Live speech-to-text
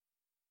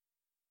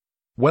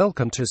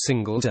Welcome to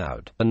Singled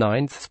Out, the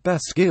 9th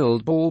Best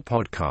Guild Ball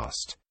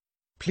podcast.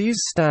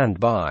 Please stand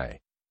by.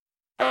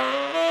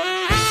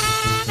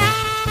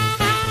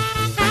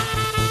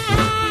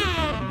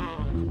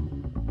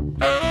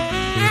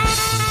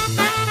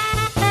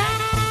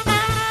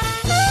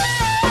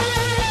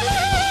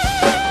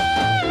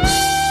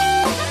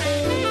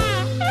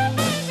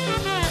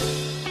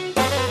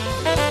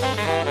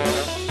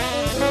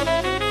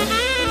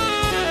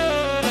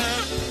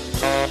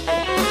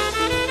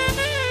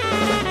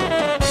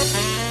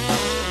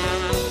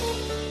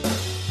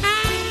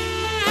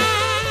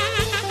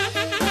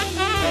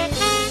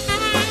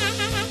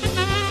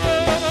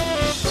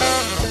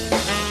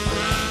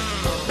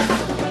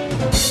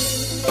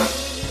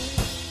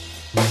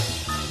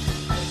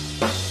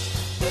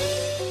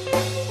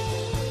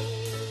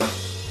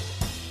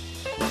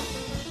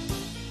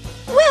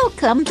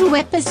 Welcome to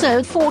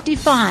episode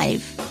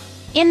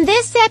 45. In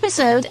this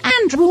episode,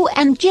 Andrew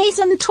and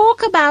Jason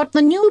talk about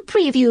the new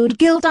previewed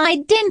guild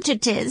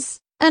Identities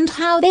and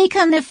how they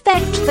can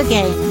affect the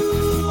game.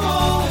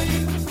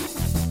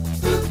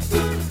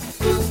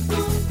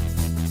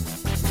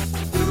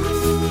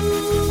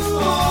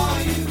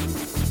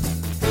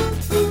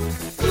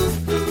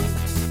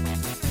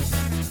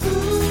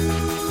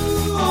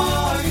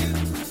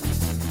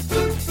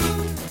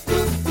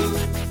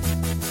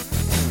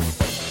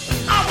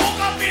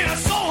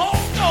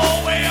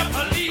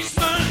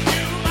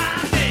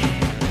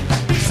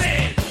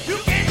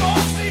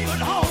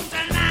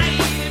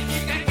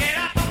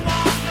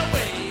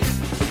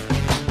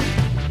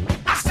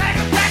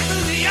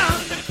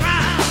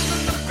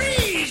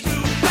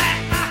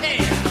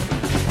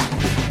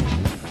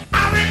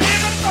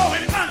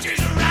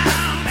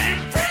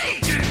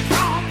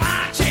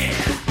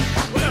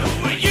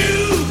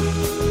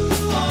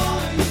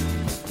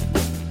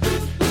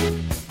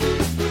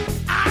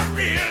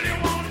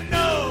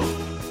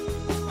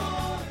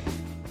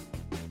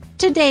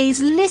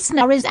 Today's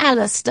listener is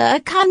Alistair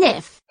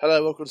Cunniff.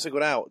 Hello, welcome to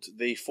Singled Out,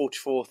 the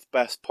 44th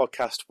best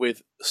podcast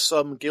with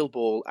some Guild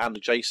Ball and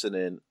Jason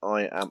in.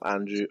 I am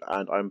Andrew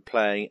and I'm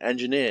playing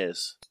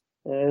Engineers.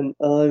 And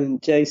I'm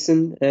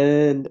Jason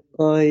and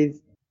I've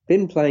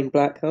been playing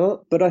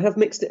Blackheart, but I have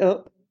mixed it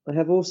up. I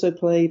have also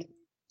played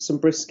some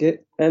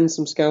Brisket and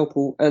some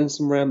Scalpel and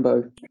some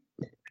Rambo.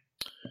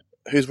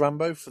 Who's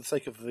Rambo, for the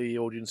sake of the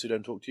audience who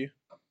don't talk to you?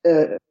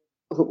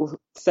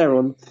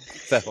 Theron.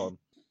 Theron.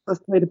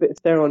 I've played a bit of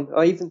Theron.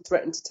 I even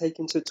threatened to take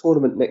him to a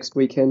tournament next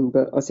weekend,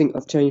 but I think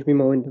I've changed my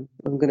mind.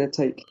 I'm going to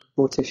take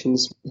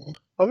Morticians.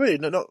 Oh, really?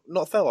 No,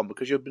 not Theron,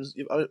 because you've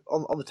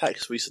on the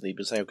text recently, you've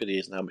been saying how good he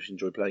is and how much you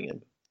enjoy playing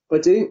him. I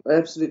do. I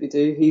absolutely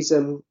do. He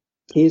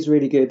is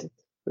really good.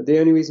 But the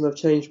only reason I've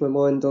changed my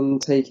mind on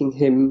taking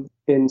him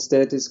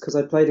instead is because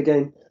I played a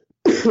game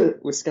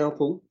with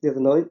Scalpel the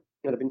other night,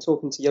 and I've been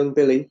talking to young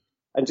Billy,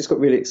 and just got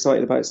really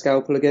excited about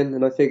Scalpel again,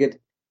 and I figured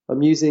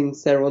I'm using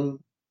Theron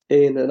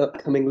in an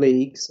upcoming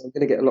league, so I'm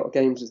going to get a lot of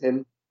games with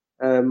him,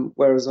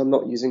 whereas I'm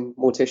not using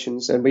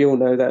Morticians, and we all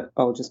know that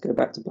I'll just go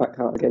back to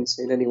Blackheart again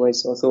soon anyway,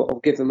 so I thought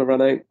I'll give them a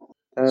run out.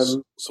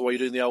 So are you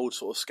doing the old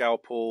sort of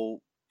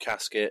Scalpel,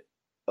 Casket,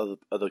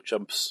 other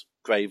jumps,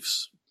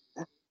 Graves?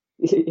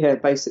 Yeah,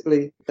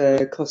 basically,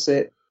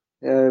 Cosset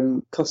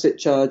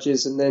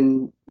charges and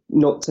then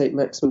not take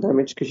maximum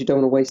damage because you don't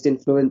want to waste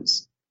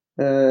influence,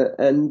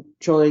 and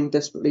trying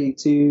desperately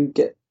to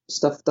get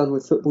stuff done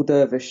with Football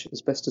Dervish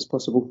as best as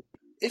possible.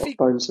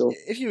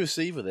 If you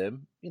receive with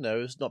him,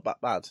 it's not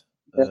that bad.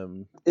 Yeah.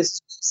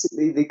 It's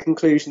basically the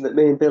conclusion that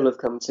me and Bill have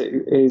come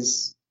to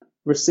is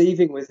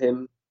receiving with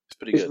him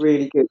is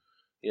really good.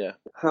 Yeah.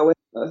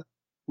 However,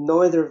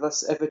 neither of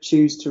us ever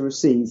choose to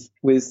receive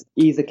with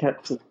either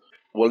captain.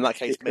 Well, in that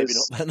case, maybe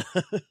not then.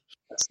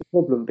 That's the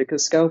problem,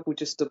 because Scalpel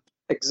just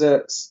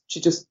exerts.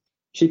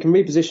 She can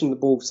reposition the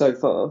ball so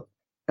far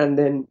and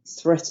then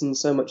threaten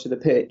so much of the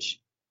pitch.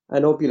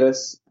 And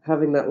Obulus,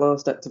 having that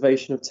last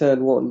activation of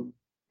turn one,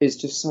 is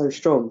just so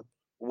strong.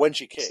 When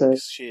she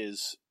kicks, she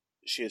is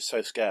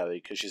so scary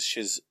because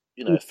she's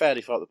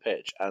fairly far up the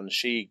pitch, and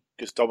she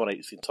just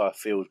dominates the entire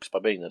field by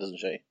being there, doesn't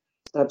she?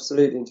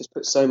 Absolutely, and just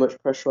puts so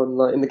much pressure on.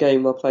 Like in the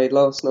game I played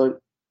last night,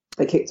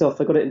 I kicked off.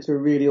 I got it into a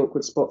really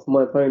awkward spot for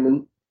my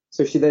opponent.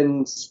 So she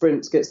then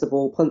sprints, gets the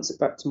ball, punts it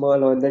back to my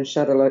line, then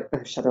Shadow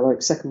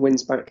second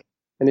wins back,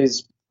 and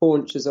is 4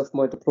 inches off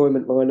my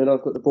deployment line, and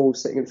I've got the ball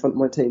sitting in front of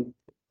my team.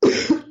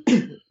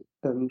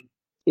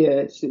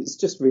 It's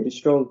just really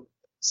strong.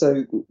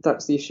 So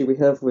that's the issue we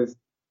have with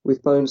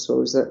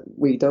Bonesaw, is that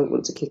we don't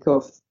want to kick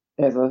off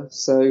ever.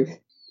 So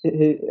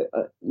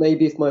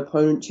maybe if my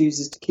opponent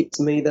chooses to kick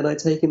to me, then I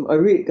take him.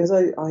 Because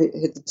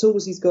the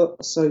tools he's got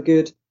are so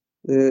good.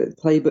 The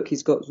playbook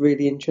he's got is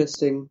really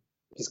interesting.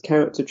 His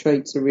character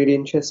traits are really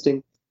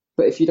interesting.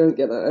 But if you don't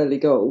get that early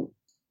goal,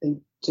 it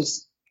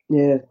does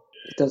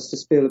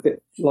just feel a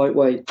bit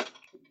lightweight.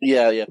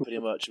 Yeah, pretty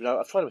much. I mean,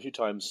 I've tried him a few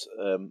times,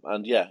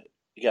 and yeah,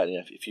 again,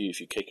 if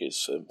you kick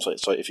his,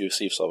 if you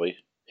receive,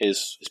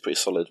 his is pretty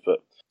solid.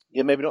 But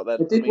yeah, maybe not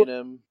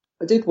then.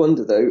 I did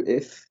wonder though,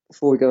 if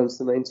before we go on to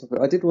the main topic,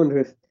 I did wonder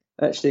if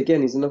actually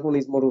again he's another one of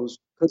these models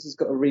because he's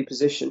got a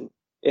reposition.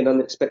 in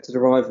Unexpected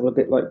Arrival, a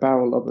bit like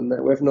Barrel Lob and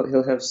that, whether or not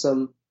he'll have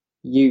some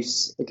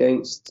use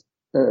against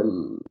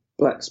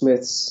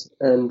blacksmiths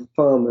and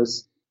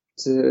farmers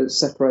to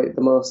separate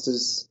the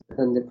masters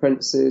and the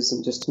apprentices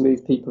and just to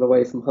move people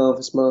away from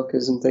harvest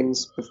markers and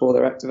things before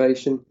their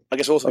activation. I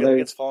guess also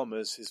against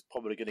farmers, he's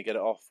probably going to get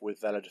it off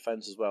with Vela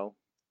defense as well.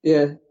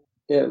 Yeah,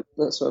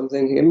 that's what I'm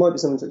thinking. It might be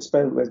something to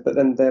experiment with, but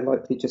then they're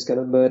likely just going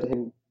to murder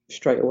him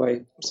straight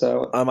away.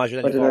 So I imagine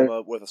any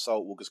farmer with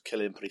assault will just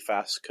kill him pretty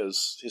fast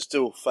because he's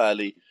still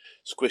fairly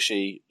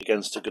squishy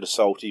against a good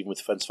assault, even with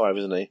defense 5,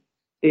 isn't he?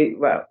 He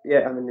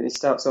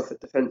starts off at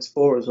defense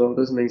 4 as well,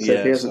 doesn't he? So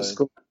if he hasn't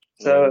scored.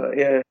 So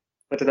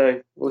I don't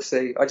know. We'll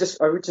see. I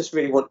would just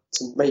really want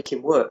to make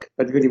him work.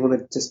 I'd really want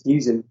to just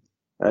use him,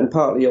 and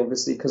partly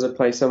obviously because I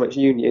play so much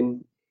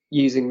Union,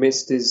 using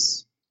Mist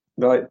is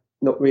like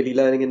not really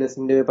learning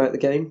anything new about the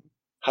game.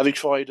 Have you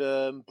tried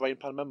Brain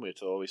Pan Memory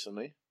at all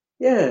recently?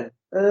 Yeah,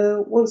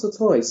 once or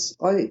twice.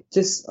 I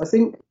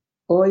think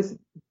I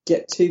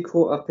get too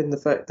caught up in the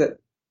fact that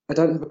I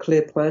don't have a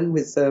clear plan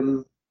with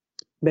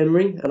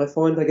memory, and I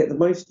find I get the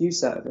most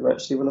use out of him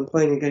actually when I'm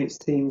playing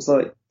against teams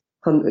like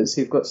Hunters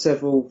who've got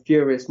several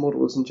Furious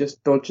models and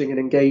just dodging and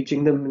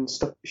engaging them and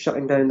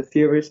shutting down the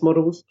Furious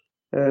models.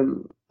 I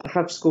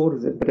have scored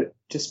with it, but it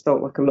just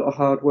felt like a lot of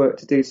hard work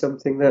to do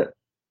something that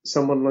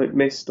someone like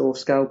Mist or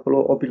Scalpel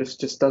or Obulus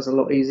just does a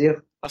lot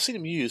easier. I've seen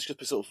him used just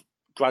by sort of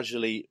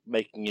gradually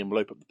making him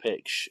lope up the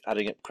pitch,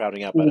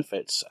 crowding out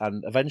benefits,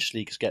 and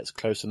eventually just gets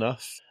close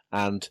enough,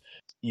 and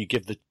you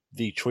give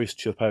the choice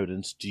to your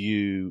opponents. Do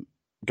you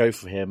go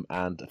for him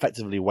and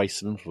effectively waste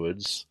some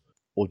influence,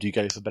 or do you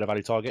go for better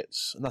value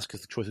targets? And that's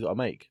because the choice you've got to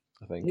make,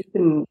 I think. He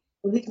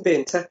can be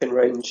in tapping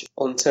range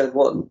on turn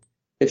 1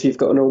 if you've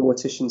got an All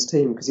Mortician's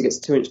team, because he gets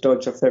a 2-inch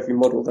dodge off every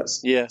model.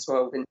 That's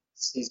 12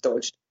 inches he's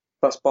dodged,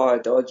 plus bio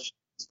dodge.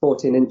 It's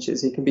 14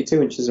 inches. He can be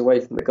 2 inches away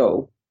from the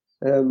goal.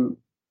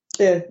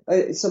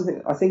 It's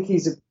something. I think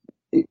he's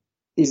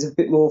a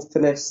bit more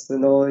finesse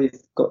than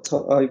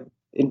I'm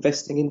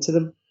investing into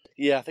them.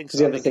 Yeah, I think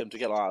so. I think to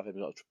get out of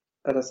him.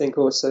 And I think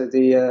also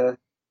the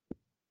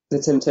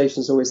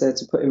temptation is always there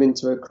to put him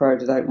into a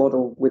crowded out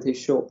model with his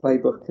short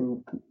playbook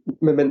and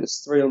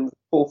Momentous 3 on the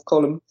 4th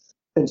column,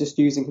 and just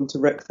using him to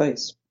wreck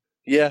face.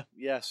 Yeah,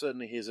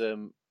 certainly he's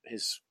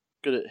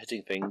good at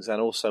hitting things,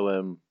 and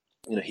also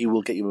he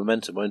will get you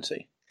momentum, won't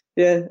he?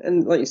 Yeah,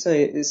 and like you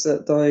say, it's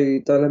that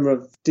dilemma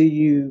of do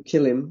you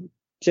kill him,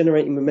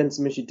 generating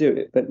momentum as you do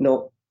it, but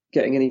not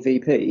getting any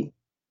VP.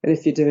 And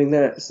if you're doing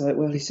that, it's like,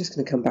 well, he's just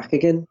going to come back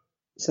again.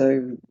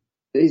 So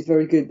he's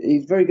very good.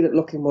 He's very good at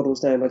locking models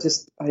down. Like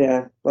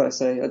I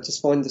say, I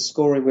just find the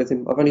scoring with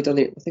him. I've only done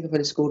it. I think I've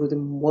only scored with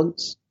him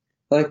once.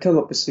 I come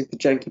up with super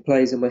janky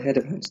plays in my head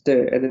of how to do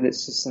it, and then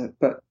it's just like,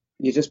 but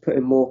you're just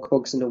putting more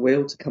cogs in the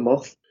wheel to come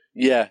off.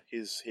 Yeah,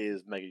 he's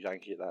mega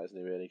janky at that, isn't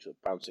he? Really, sort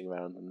of bouncing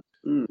around.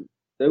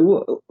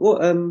 So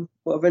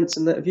what events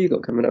and that have you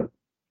got coming up?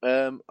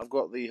 I've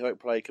got the Heroic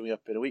Play coming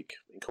up in a week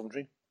in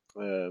Coventry.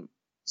 There's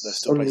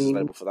still places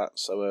available for that,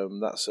 so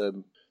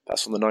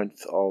that's on the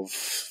 9th of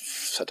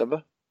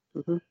September.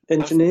 Mm-hmm.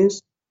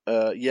 Engineers?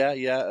 Going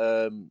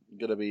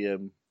to be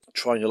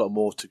trying a lot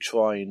more to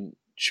try and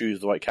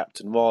choose the right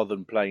captain rather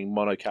than playing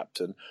mono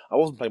captain. I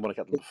wasn't playing mono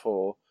captain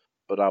before,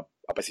 but I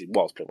basically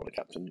was playing mono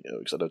captain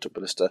because I don't took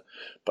Ballista.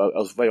 But it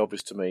was very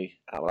obvious to me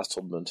at the last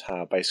tournament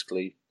how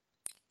basically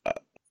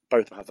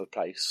both have a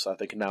place. So I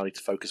think I now need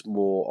to focus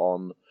more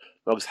on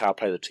not just how I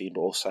play the team,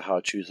 but also how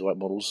I choose the right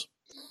models.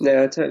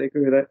 Yeah, I totally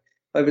agree with that.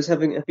 Have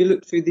you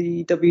looked through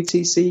the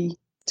WTC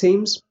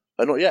teams?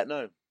 Not yet,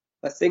 no.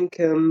 I think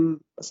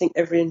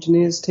every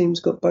engineers team's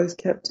got both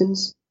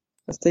captains.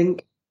 I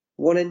think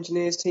one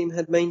engineers team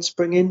had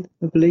mainspring in,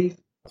 I believe.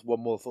 That's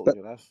one more thought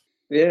you have.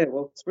 Yeah,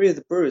 well, 3 of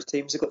the Brewers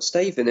teams have got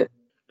stave in it.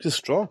 It's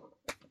strong.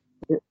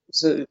 Yeah,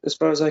 so as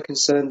far as I'm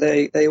concerned,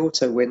 they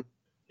auto win.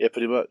 Yeah,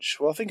 pretty much.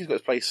 Well, I think he's got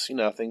his place.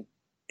 I think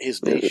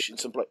his niche in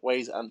some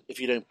ways, and if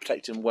you don't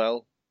protect him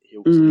well,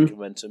 he'll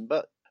momentum.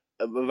 But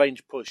a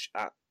range push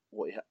at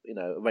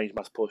a range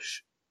mass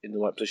push in the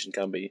right position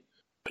can be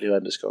pretty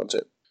horrendous, can't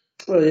it?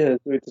 Well, yeah,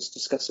 we were just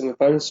discussing with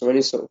bonus or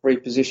any sort of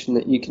reposition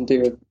that you can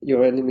do with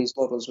your enemy's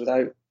models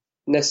without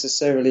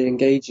necessarily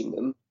engaging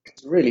them.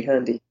 It's really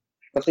handy.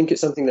 I think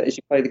it's something that as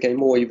you play the game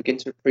more, you begin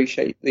to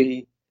appreciate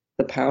the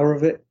power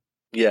of it.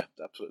 Yeah,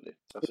 absolutely.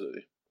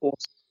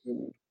 Also,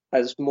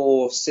 as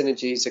more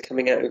synergies are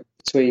coming out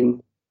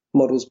between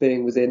models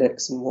being within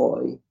X and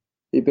Y,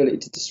 the ability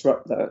to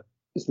disrupt that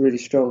is really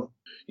strong.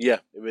 Yeah,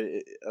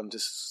 and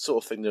just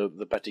sort of thing,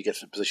 the better you get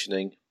for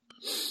positioning,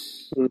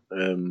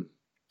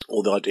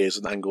 all the ideas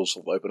and angles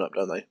will open up,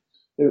 don't they?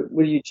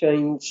 Will you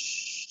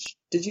change?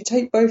 Did you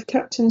take both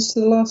captains to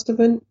the last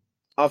event?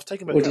 I've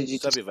taken both captains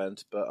to every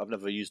event, but I've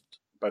never used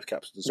both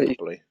captains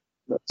properly.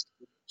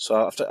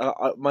 So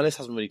my list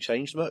hasn't really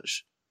changed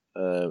much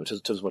in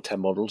terms of my 10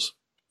 models.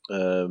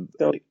 The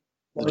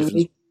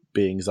difference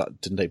being is that I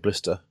didn't take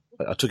Blister.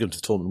 I took him to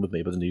the tournament with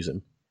me, but didn't use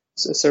him.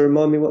 So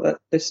remind me what that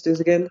list is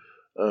again?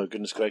 Oh,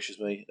 goodness gracious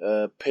me.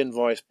 Pin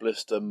Vice,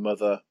 Blister,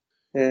 Mother,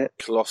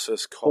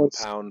 Colossus,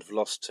 Compound,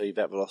 Velocity,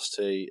 Vet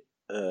Velocity,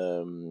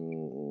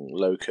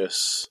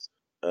 Locus,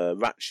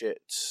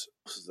 Ratchet.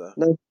 What was there?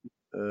 No.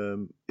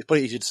 It's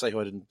probably easier to say who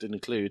I didn't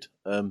include.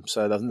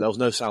 So there was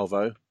no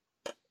Salvo.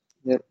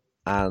 Yep.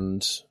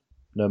 And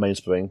no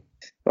Mainspring.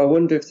 I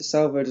wonder if the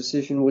Salvo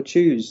decision will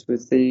choose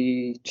with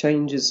the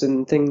changes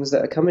and things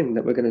that are coming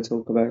that we're going to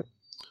talk about.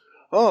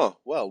 Oh,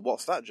 well,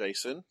 what's that,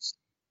 Jason?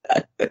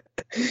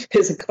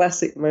 It's a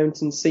classic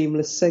Mountain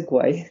seamless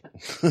segue.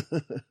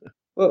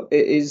 Well,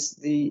 it is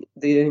the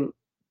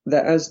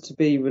that has to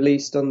be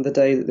released on the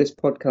day that this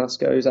podcast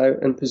goes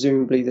out, and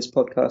presumably this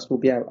podcast will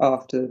be out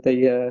after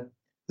the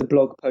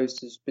blog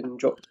post has been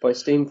dropped by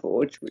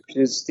Steamforge, which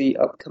is the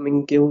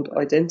upcoming Guild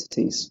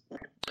Identities.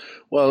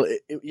 Well,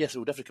 yes, it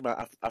will definitely come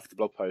out after the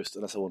blog post,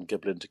 unless I want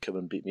Giblin to come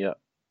and beat me up.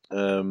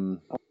 The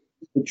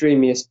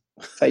dreamiest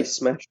face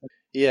smash.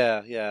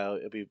 Yeah,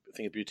 it'll be a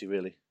thing of beauty,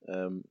 really.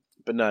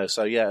 But no,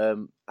 so yeah,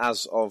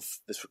 as of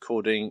this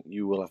recording,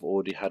 you will have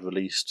already had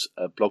released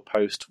a blog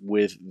post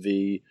with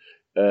a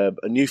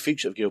new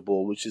feature of Guild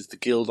Ball, which is the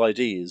Guild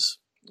IDs.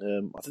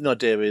 I think the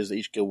idea is that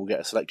each guild will get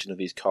a selection of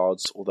these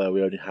cards, although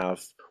we only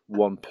have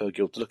one per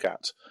guild to look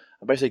at.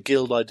 And basically,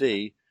 Guild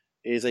ID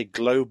is a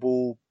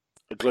global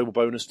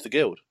bonus to the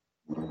guild.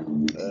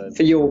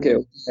 For your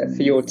guild,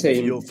 for your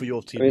team. For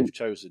your team you've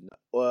chosen.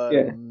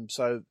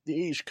 So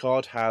each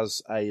card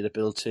has an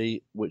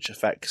ability which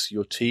affects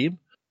your team,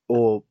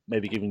 or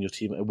maybe giving your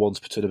team a once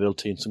per turn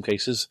ability in some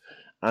cases.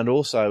 And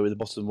also, in the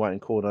bottom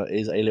right-hand corner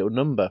is a little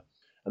number.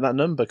 And that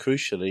number,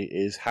 crucially,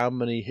 is how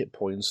many hit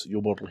points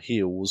your model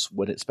heals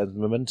when it spends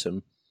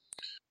momentum.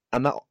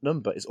 And that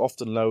number is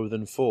often lower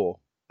than 4.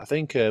 I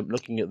think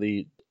looking at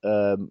we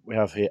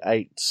have here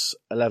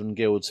 11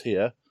 guilds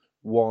here.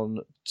 1,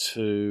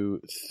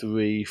 2,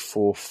 3,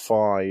 4,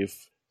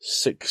 5,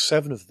 6,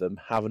 7 of them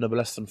have a number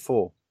less than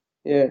 4.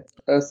 Yeah,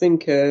 I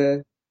think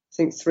 3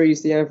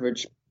 is the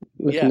average.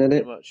 Looking at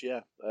it, pretty much.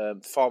 Yeah,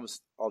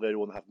 farmers are the only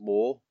one that have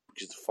more,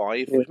 which is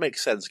 5, which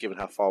makes sense given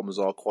how farmers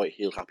are quite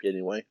heal happy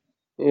anyway.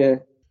 Yeah,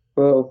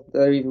 well,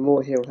 they're even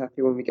more heal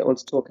happy when we get on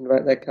to talking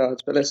about their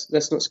cards. But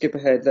let's not skip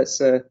ahead. Let's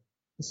go.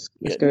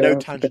 No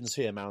tangents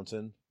here,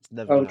 Mountain. It's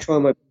never. I'll try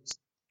my best.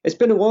 It's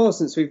been a while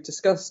since we've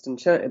discussed and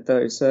chatted,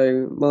 though.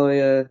 So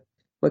my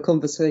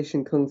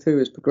conversation kung fu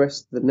has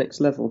progressed to the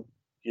next level.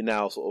 You're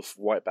now sort of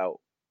white belt.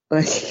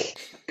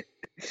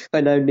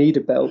 I now need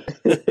a belt.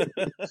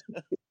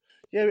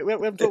 Yeah, we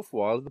haven't talked for a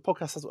while. The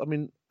podcast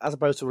as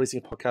opposed to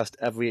releasing a podcast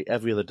every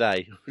other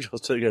day, which I was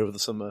doing over the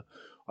summer,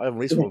 I haven't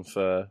released one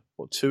for,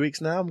 2 weeks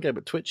now? I'm getting a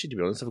bit twitchy, to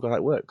be honest. I forgot how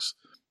it works.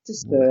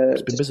 It's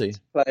been busy.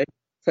 Play,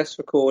 press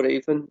record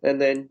even, and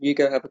then you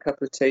go have a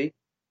cup of tea,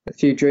 a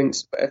few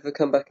drinks, whatever,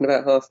 come back in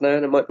about half an hour,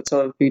 and it might be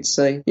time for you to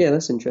say, yeah,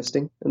 that's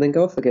interesting, and then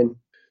go off again.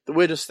 The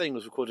weirdest thing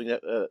was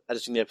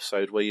editing the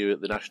episode where you were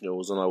at the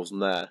Nationals and I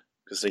wasn't there,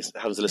 because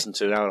having to listen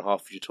to an hour and a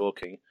half of you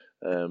talking,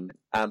 and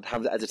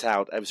having to edit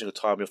out every single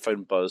time your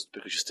phone buzzed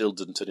because you still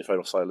didn't turn your phone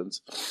off silent.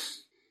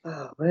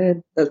 Oh,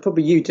 man. That was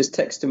probably you just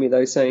texting me,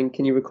 though, saying,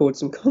 can you record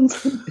some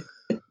content?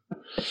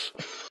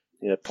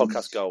 Yeah,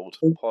 podcast gold.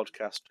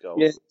 Podcast gold.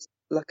 Yeah,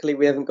 luckily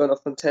we haven't gone off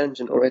on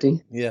tangent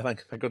already. Yeah,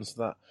 thank goodness for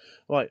that.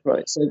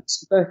 Right, so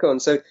back on.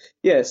 So,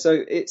 yeah, so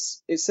it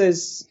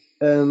says,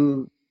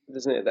 doesn't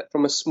it, that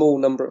from a small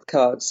number of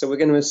cards. So we're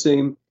going to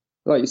assume,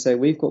 like you say,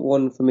 we've got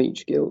one from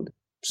each guild.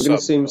 We're going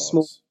to assume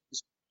small...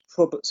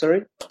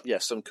 Sorry? Yeah,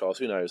 some cards.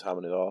 Who knows how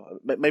many there are?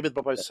 Maybe the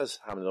blog post says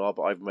how many there are,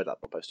 but I haven't read that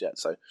blog post yet,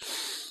 so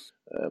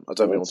I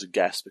don't really want to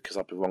guess because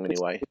I'd be wrong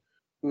anyway.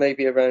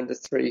 Maybe around the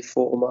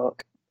 3-4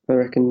 mark. I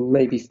reckon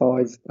maybe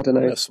 5. I don't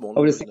know. A small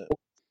number, I would think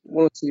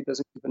 1 or 2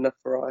 doesn't give enough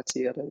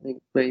variety. I don't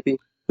think. Maybe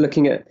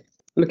looking at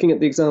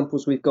the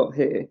examples we've got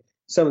here,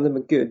 some of them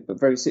are good but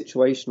very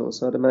situational.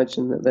 So I'd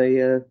imagine that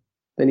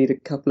they need a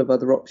couple of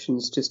other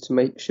options just to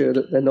make sure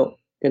that they're not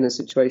in a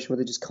situation where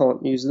they just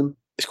can't use them.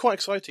 It's quite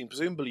exciting.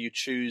 Presumably, you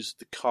choose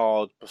the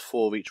card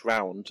before each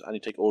round, and you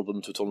take all of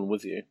them to a tournament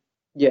with you.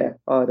 Yeah,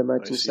 I'd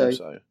imagine so.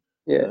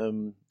 Yeah.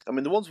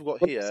 The ones we've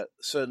got here,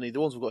 certainly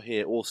the ones we've got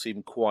here, all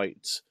seem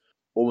quite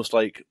almost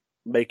like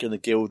making the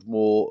guild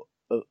more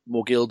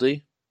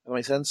guildy. That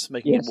makes sense.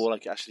 Making it more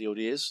like it actually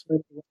already is.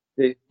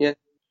 Yeah,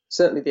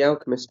 certainly the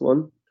Alchemist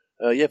one.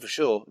 Yeah, for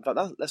sure. In fact,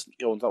 let's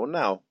go on to that one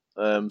now.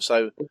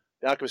 So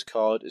the Alchemist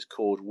card is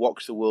called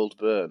Watch the World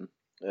Burn.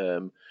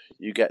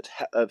 You get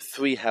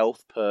 3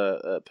 health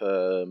per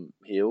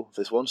heal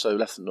for this one, so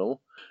less than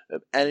normal.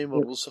 Any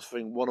model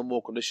suffering 1 or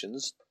more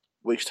conditions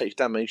which takes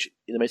damage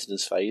in the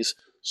maintenance phase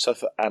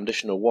suffer an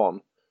additional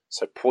 1.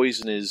 So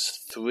poison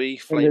is 3,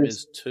 flame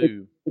is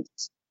 2, bleed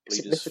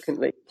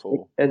significantly is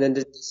 4. And then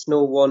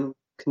additional 1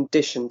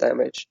 condition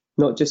damage,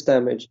 not just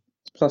damage.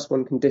 It's plus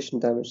 1 condition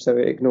damage, so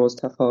it ignores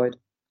tough hide.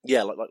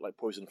 Yeah, like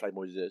poison and flame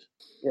already did.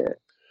 Yeah,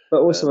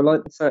 but also I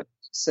like the fact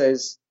it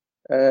says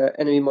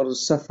enemy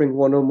models suffering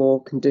 1 or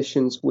more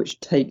conditions which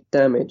take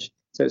damage.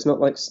 So it's not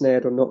like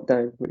snared or knocked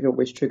down, which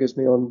always triggers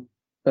me on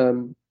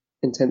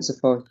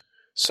intensify.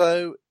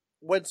 So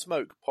when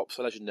Smoke pops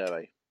a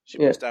legendary, she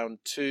puts down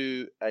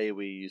 2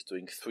 AoEs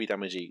doing 3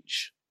 damage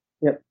each.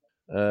 Yep.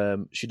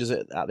 She does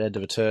it at the end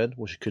of a turn,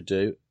 which she could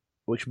do,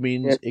 which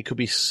means it could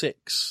be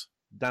 6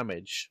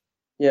 damage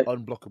Yep.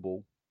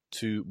 unblockable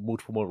to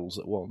multiple models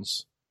at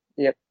once.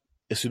 Yep.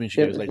 Assuming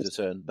she goes later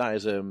turn.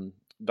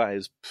 That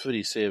is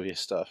pretty serious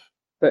stuff.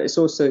 But it's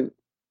also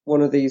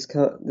one of these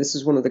this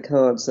is one of the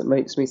cards that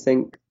makes me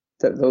think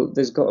that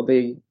there's got to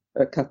be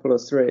a couple or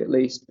three at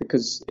least,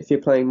 because if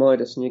you're playing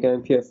Midas and you're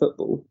going pure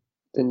football,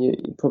 then you're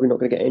probably not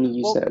going to get any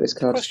use out of this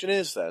card. The question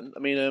is then, I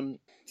mean,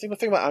 the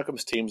thing about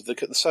Alchemist teams, they're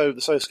so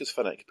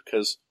schizophrenic,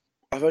 because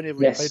I've only ever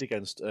really played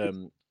against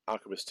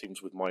Alchemist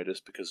teams with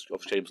Midas because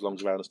of James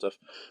Long's around and stuff.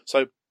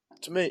 So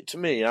to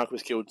me,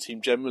 Alchemist Guild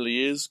team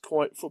generally is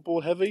quite football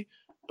heavy.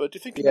 But do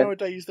you think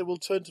nowadays they will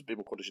turn to be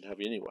more condition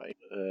heavy anyway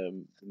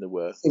than they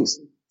were? I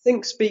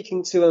think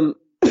speaking to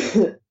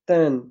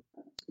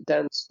Dan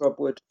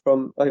Scrubwood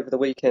from over the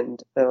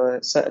weekend,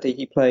 Saturday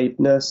he played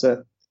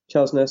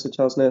Charles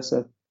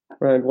Nurser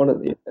round one at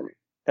the event,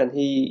 and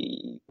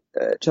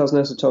Charles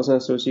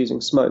Nurser was using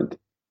Smoke,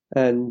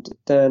 and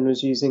Dan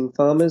was using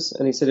Farmers,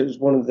 and he said it was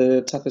one of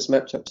the toughest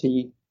matchups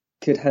he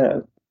could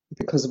have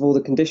because of all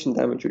the condition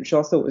damage, which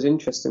I thought was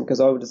interesting,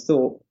 because I would have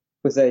thought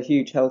with their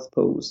huge health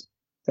pools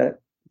that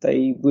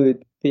they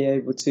would be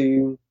able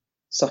to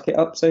suck it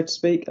up, so to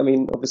speak. I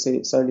mean, obviously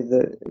it's only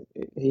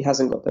he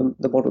hasn't got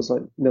the models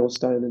like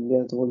Millstone and the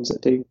other ones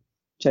that do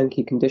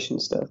janky condition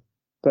stuff.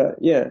 But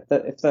yeah,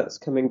 if that's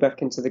coming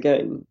back into the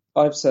game,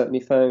 I've certainly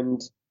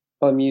found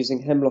I'm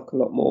using Hemlock a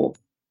lot more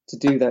to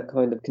do that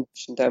kind of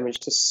condition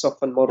damage, to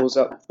soften models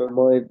up for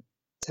my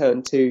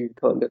turn 2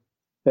 kind of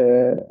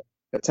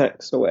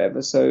attacks or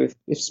whatever. So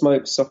if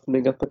Smoke's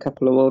softening up a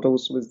couple of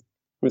models with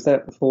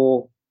that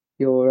before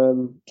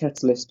your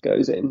catalyst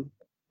goes in,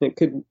 it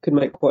could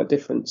make quite a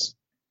difference.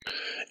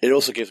 It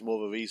also gives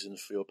more of a reason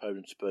for your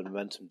opponent to burn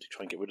momentum to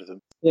try and get rid of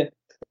them. Yeah,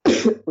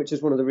 which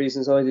is one of the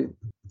reasons I did.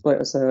 Like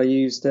I say, I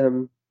used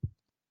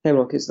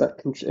Hemlock. It's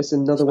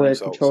another way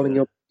of controlling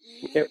your.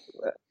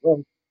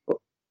 Well,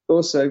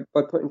 also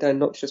by putting down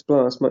Noxious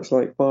Blast, much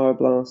like Fire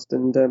Blast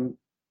and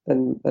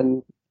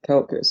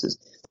Calculus,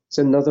 it's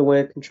another way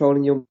of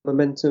controlling your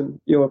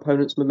momentum, your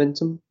opponent's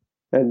momentum.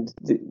 And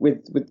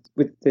with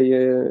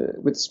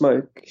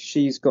Smoke,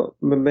 she's got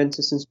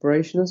Momentous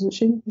Inspiration, hasn't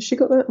she? Has she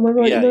got that? Am I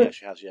right? Yeah,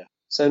 she has. Yeah.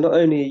 So not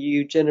only are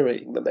you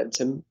generating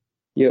momentum,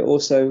 you're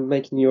also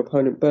making your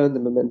opponent burn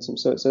the momentum.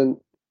 So it's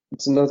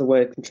another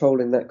way of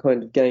controlling that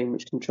kind of game,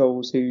 which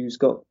controls who's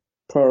got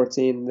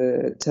priority in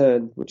the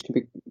turn, which can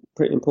be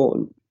pretty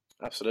important.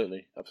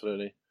 Absolutely.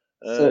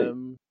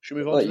 So, should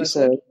we move on like to you this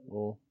said,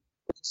 one?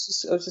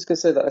 I was just going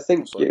to say that I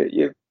think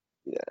you're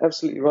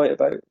absolutely right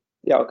about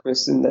the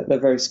Alchemists, in that they're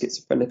very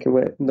schizophrenic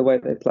in the way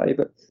they play,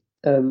 but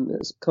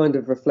it kind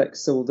of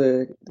reflects all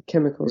the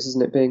chemicals,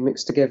 isn't it, being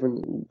mixed together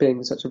and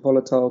being such a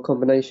volatile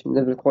combination.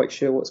 Never quite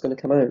sure what's going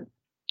to come out.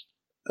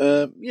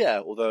 Yeah,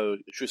 although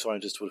a true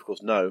scientist would, of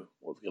course, know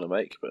what they're going to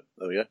make, but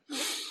there we go.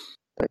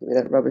 Don't give me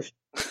that rubbish.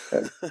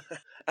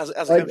 As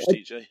a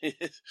chemistry teacher.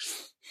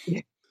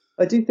 Yeah,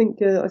 I do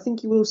think I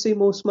think you will see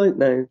more Smoke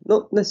now.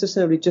 Not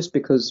necessarily just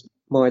because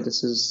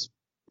Midas has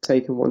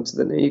taken one to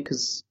the knee,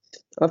 because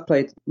I've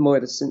played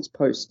Midas since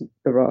post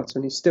Errata,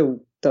 and he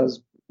still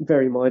does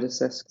very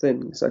Midas-esque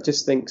things. I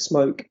just think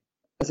Smoke.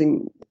 I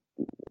think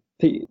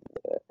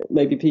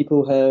maybe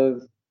people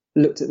have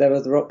looked at their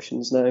other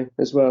options now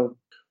as well.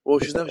 Well,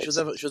 she was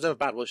never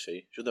bad, was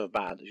she? She was never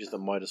bad. It's just that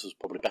Midas was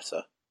probably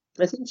better.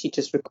 I think she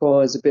just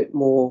requires a bit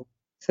more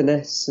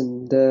finesse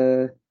and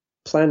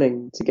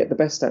planning to get the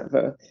best out of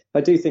her.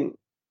 I do think,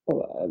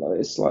 well, I know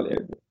it's slightly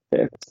a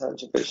bit of a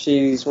tangent, but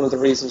she's one of the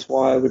reasons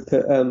why I would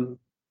put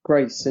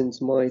Grace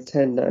into my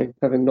 10 now,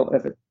 having not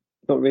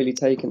really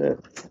taken her,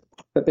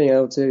 but being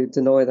able to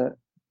deny that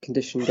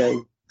condition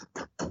game.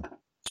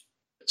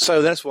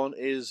 So the next one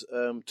is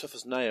Tough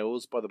as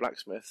Nails by the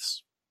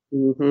Blacksmiths.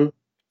 Mm-hmm.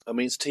 I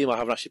mean, it's a team I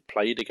haven't actually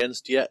played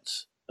against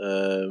yet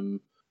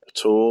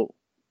at all.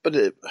 But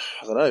I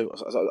don't know.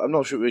 I'm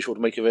not really sure what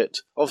to make of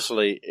it.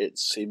 Obviously, it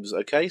seems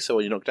okay. So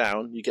when you knock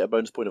down, you get a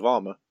bonus point of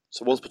armor.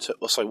 So once per turn,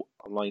 sorry,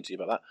 I'm lying to you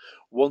about that.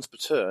 Once per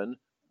turn,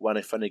 when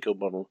a friendly guild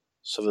model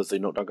suffers the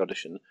knockdown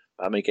condition,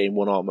 that may gain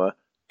 1 armor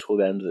till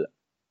the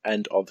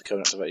end of the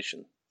current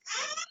activation.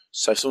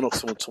 So if someone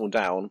knocks someone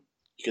down,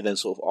 you can then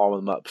sort of armor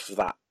them up for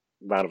that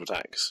round of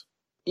attacks.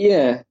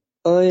 Yeah,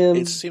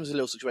 It seems a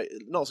little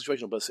not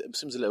situational, but it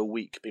seems a little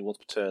weak being once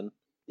per turn.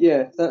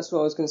 Yeah, that's what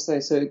I was going to say.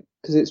 So,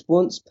 because it's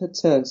once per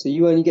turn, so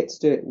you only get to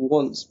do it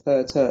once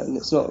per turn.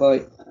 It's not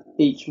like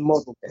each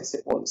model gets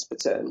it once per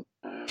turn.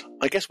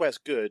 I guess where it's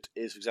good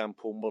is, for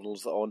example,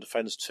 models that are on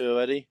Defense 2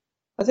 already.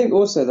 I think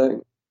also,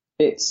 though,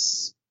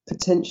 it's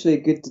potentially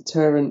a good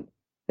deterrent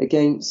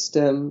against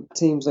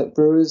teams like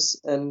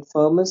Brewers and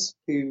Farmers,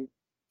 who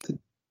could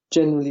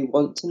generally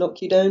want to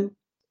knock you down.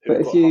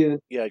 But if you...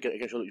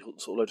 against your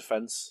sort of low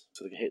defense,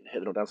 so they can hit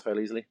the knockdowns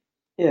fairly easily.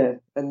 Yeah,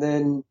 and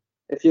then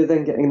if you're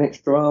then getting an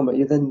extra armor,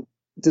 you're then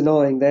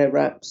denying their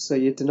wraps, so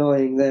you're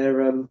denying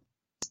their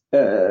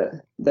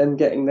them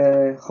getting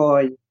their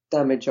high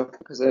damage off,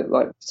 because they're,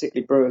 like,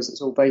 particularly Brewers,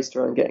 it's all based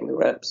around getting the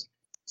wraps.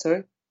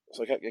 Sorry?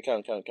 So can. I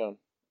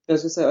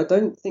was going to say, I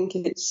don't think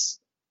it's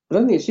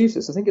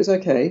useless. I think it's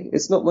okay.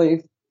 It's not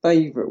my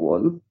favourite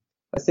one,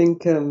 I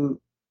think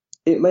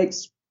it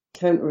makes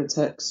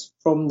counter-attacks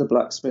from the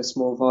blacksmiths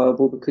more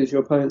viable because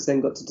your opponent's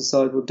then got to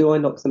decide, well, do I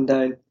knock them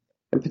down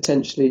and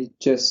potentially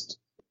just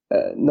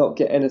not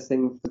get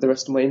anything for the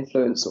rest of my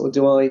influence, or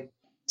do I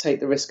take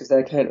the risk of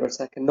their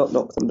counter-attack and not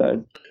knock them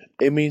down?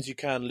 It means you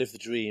can live the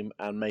dream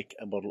and make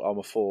a model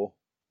armor 4.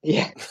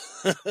 Yeah,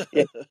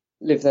 yeah.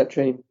 Live that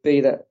dream.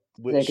 Be that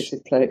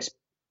negative player.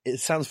 It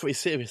sounds pretty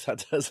serious,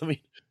 that does. I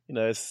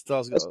mean,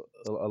 Star's got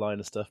a line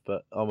of stuff,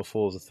 but armor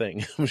 4 is a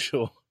thing, I'm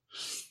sure.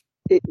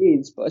 It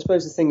is, but I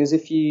suppose the thing is,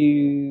 if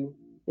you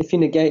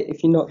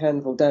knock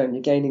Handful down,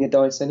 you're gaining a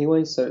dice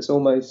anyway, so it's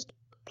almost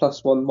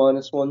 +1,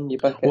 -1. You're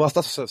back. Well,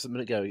 that's a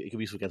minute ago. It can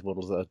be useful against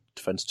models that are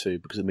defense 2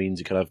 because it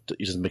means it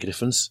doesn't make a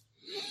difference.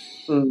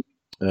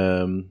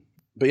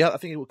 But yeah, I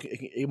think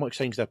it might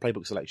change their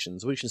playbook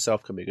selections, which in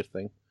itself can be a good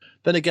thing.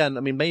 Then again, I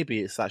mean, maybe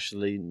it's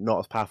actually not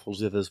as powerful as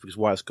the others because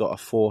Wyatt's got a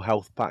 4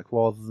 health back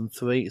rather than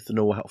 3. It's the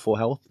normal 4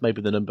 health.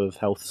 Maybe the number of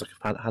health is like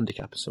a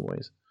handicap in some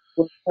ways.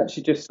 Well, I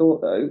actually just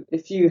thought though,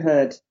 if you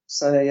had,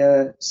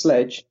 say,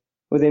 Sledge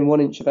within 1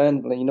 inch of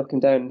Anvil and you knock him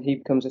down, and he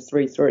becomes a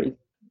 3/3.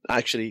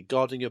 Actually,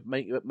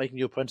 making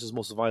your apprentices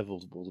more survivable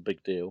is a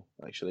big deal.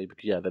 Actually,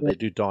 because they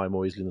do die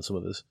more easily than some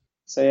others.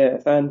 So yeah,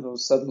 if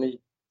Anvil's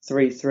suddenly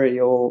 3/3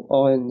 or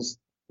Iron's,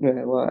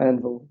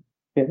 Anvil,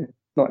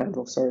 not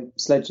Anvil, sorry,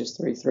 Sledge is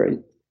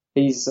 3/3.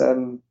 He's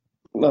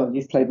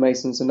you've played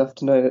Masons enough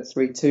to know that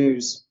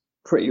 3/2's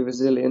pretty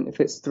resilient. If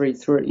it's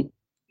 3/3.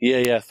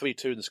 Yeah,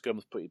 3/2 in the scrum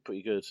is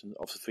pretty good, and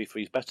obviously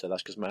 3/3 is better.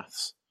 That's just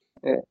maths.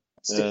 Yeah,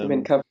 stick him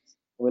in cover.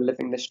 We're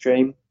living this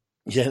dream.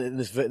 Yeah, in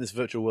this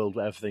virtual world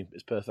where everything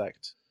is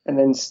perfect. And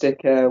then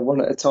stick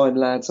 1 at a time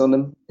lads on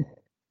them.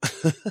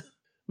 I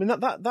mean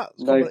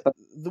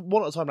the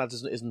 1 at a time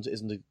lads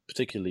isn't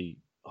particularly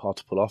hard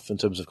to pull off in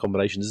terms of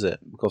combinations, is it?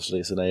 Because obviously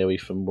it's an AOE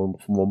from one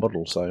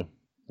model, so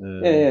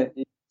yeah.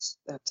 You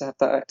have to have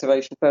that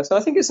activation first. I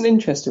think it's an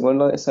interesting one.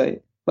 Like I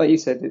say, like you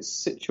said, it's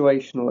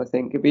situational. I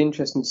think it'd be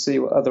interesting to see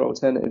what other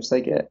alternatives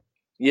they get.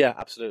 Yeah,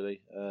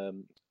 absolutely.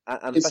 And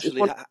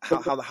especially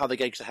how they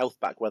gauge the health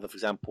back. Whether, for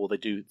example, they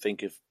do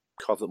think if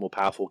cards that are more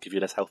powerful give you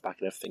less health back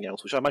and everything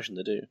else, which I imagine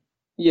they do.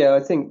 Yeah, I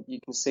think you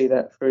can see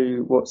that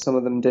through what some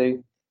of them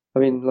do. I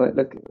mean, like,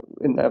 look,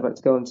 isn't that about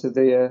to go on to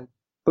the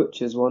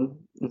Butcher's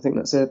one? I think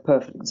that's a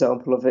perfect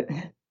example of it.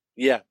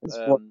 Yeah. It's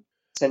one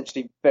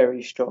potentially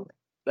very strong.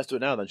 Let's do it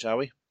now then, shall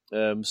we?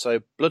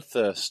 So,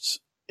 Bloodthirst.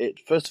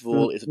 First of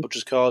all, it's a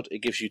Butcher's card. It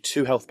gives you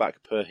 2 health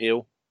back per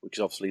heal, which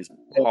obviously is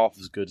half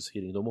as good as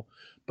healing normal.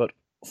 But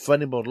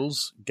friendly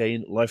models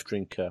gain Life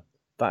Drinker.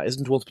 That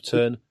isn't once per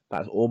turn.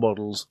 That's all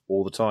models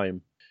all the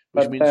time.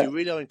 Which means you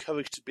really are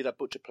encouraged to be that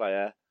Butcher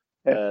player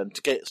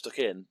to get stuck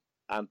in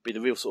and be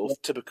the real sort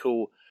of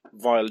typical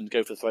violent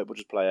go for the throat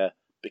Butcher player,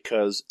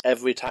 because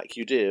every attack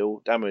you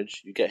deal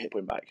damage, you get hit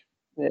point back.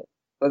 Yeah,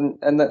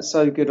 and that's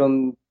so good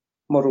on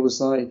models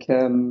like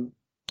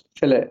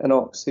Fillet and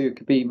Ox, who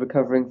could be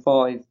recovering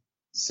 5,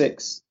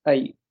 6,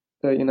 8,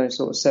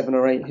 sort of 7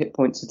 or 8 hit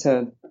points a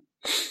turn.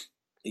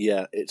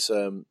 Yeah, it's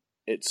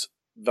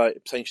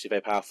potentially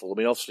very powerful. I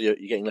mean, obviously you're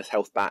getting less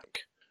health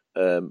back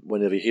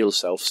whenever you heal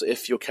yourself. So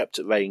if you're kept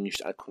at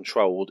ranged and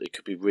controlled, it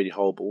could be really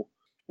horrible.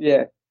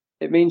 Yeah,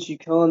 it means you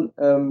can't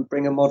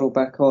bring a model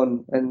back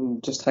on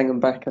and just hang them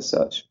back as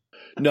such.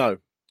 No,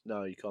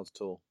 you can't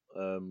at all.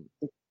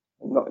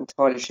 I'm not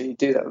entirely sure you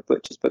do that with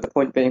Butchers, but the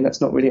point being that's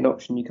not really an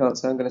option. You can't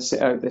say I'm going to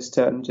sit out this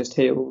turn and just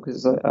heal, because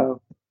it's like,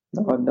 oh,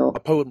 no, I'm not. I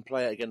probably wouldn't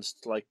play it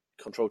against like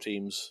control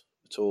teams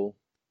at all.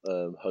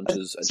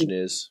 Hunters,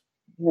 engineers.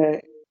 Yeah,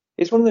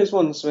 it's one of those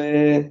ones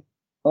where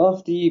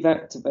after you've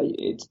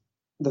activated,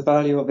 the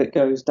value of it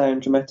goes down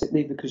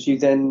dramatically, because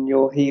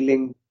your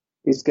healing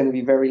is going to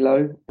be very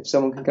low if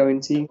someone can go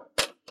into you.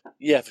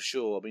 Yeah, for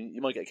sure. I mean,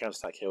 you might get a counter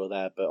attack here or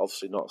there, but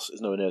obviously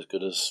it's nowhere near as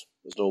good as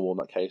normal in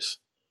that case.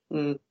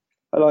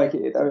 I like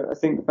it. I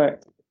think the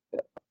fact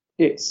that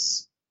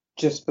it's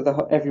just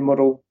for every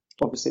model,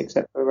 obviously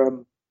except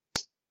for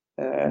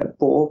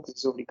Borg, because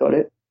it's already got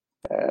it.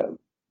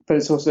 But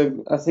it's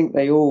also, I think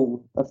they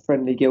all are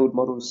friendly guild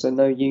models, so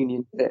no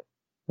union with it.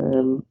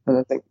 And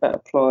I think that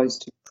applies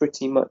to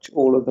pretty much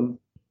all of them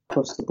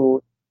across the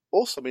board.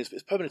 Also, I mean,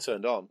 it's permanently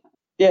turned on.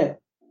 Yeah,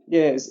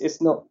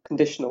 it's not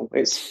conditional.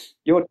 It's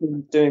your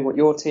team doing what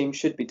your team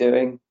should be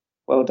doing.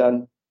 Well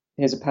done.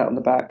 Here's a pat on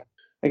the back.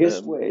 I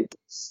guess what it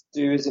does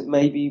do is it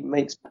maybe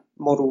makes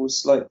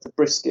models like the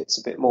briskets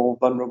a bit more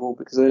vulnerable,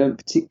 because they don't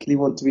particularly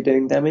want to be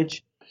doing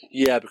damage.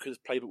 Yeah, because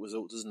playbook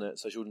results, isn't it?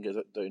 So she wouldn't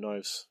get dirty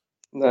knives.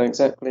 No,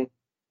 exactly.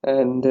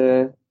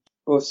 And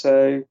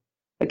also,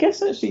 I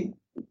guess actually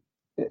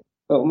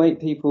it'll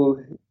make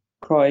people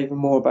cry even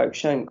more about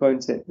Shank,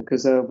 won't it?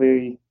 Because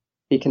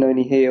he can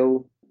only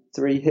heal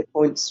 3 hit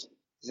points.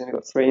 He's only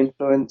got 3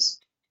 influence.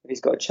 If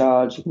he's got a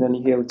charge, he can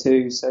only heal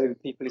 2. So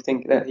people who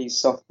think that he's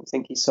soft will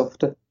think he's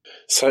softer.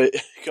 So you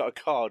got a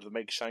card that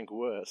makes Shank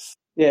worse.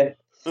 Yeah.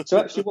 So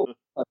actually, what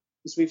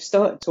we've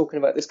started talking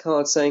about this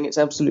card, saying it's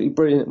absolutely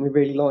brilliant and we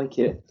really like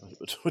it.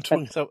 We're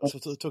talking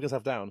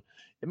ourselves down.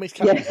 It makes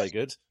Captain very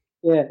good.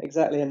 Yeah,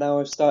 exactly. And now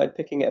I've started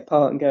picking it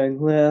apart and going,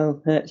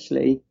 well,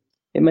 actually,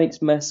 it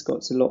makes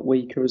mascots a lot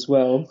weaker as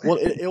well. Well,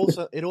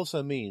 it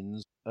also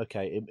means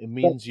it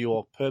means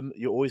you're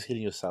always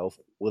healing yourself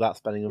without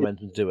spending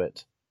momentum to do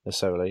it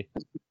necessarily.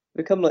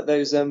 Become like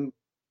those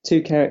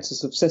two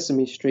characters of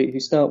Sesame Street who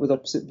start with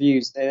opposite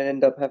views and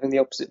end up having the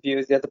opposite view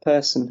as the other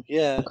person.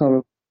 Yeah. I can't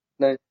remember.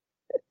 No.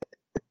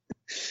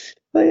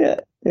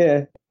 But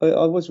yeah.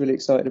 I was really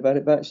excited about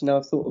it, but actually now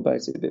I've thought about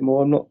it a bit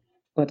more.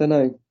 I don't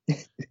know.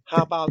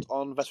 How about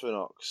on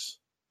Veteranox?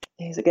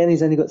 He's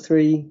only got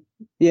 3.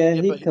 Yeah,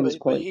 he becomes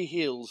but quite. he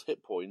heals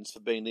hit points for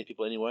being near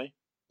people anyway.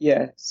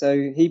 Yeah, so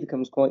he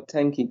becomes quite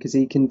tanky because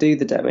he can do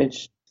the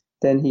damage,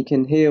 then he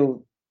can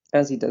heal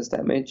as he does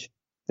damage,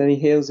 then he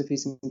heals if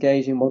he's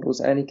engaging models,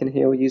 and he can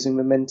heal using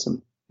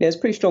momentum. Yeah, it's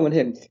pretty strong on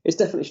him. It's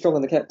definitely strong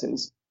on the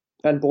captains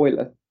and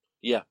Boiler.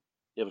 Yeah,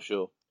 for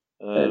sure.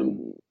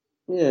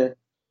 Yeah,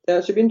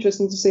 it should be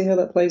interesting to see how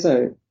that plays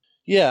out.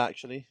 Yeah,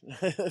 actually,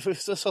 we've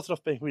started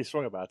off being really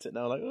strong about it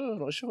now. Like, I'm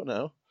not sure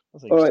now.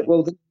 All right,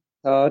 well, the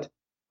card,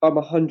 I'm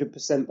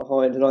 100%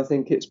 behind, and I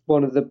think it's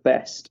one of the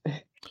best.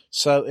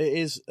 So it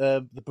is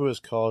the Brewers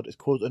card. It's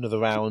called Another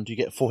Round. You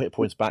get 4 hit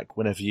points back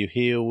whenever you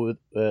heal,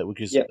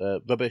 which is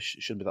rubbish.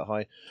 It shouldn't be that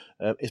high.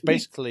 It's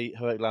basically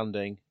Heroic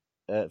Landing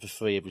for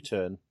free every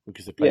turn, which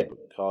is the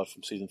playbook card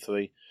from Season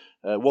 3.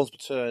 Once per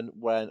turn,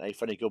 when a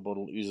friendly guild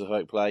model uses a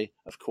Heroic Play,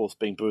 of course,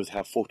 being Brewers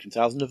have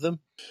 14,000 of them,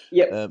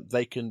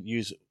 they can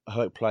use a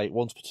Heroic Play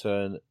once per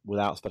turn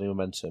without spending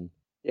momentum.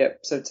 Yep,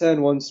 so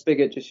turn 1,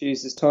 Spigot just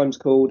uses Time's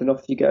Called, and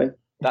off you go.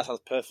 That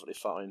sounds perfectly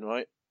fine,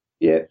 right?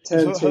 Yeah,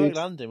 turn 2. Heroic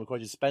Landing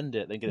requires you to spend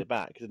it, then get it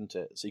back, didn't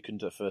it? So you couldn't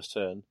do it first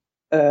turn.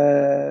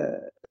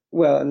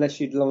 Well, unless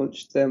you'd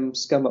launched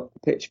Scum Up the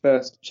Pitch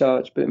first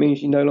charge, but it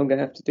means you no longer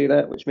have to do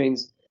that, which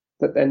means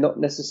that they're not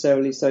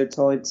necessarily so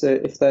tied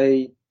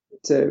to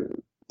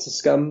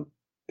Scum,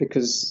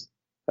 because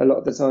a lot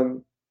of the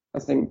time I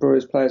think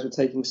Brewers players were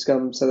taking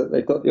Scum so that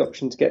they've got the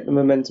option to get the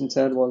momentum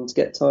turn 1, to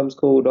get times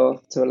called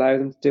off, to allow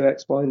them to do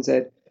X, Y, and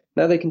Z.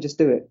 Now they can just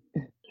do it.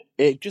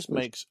 It just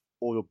makes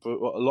a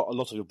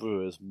lot of your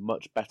Brewers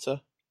much better.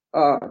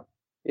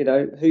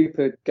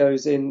 Hooper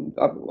goes in.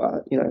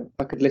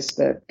 I could list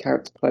their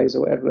character plays or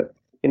whatever.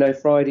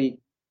 But, Friday,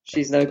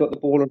 she's now got the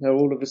ball on her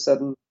all of a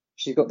sudden.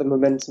 She's got the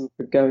momentum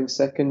for going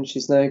second.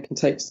 She's now can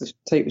take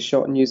the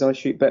shot and use I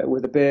Shoot Better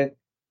with a beer.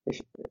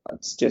 It's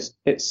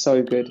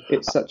so good.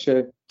 It's such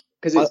a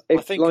because I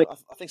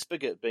think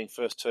Spigot being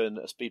first turn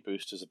a speed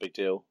boost is a big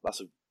deal.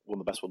 That's one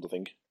of the best ones, I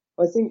think.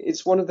 I think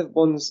it's one of the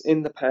ones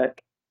in the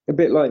pack, a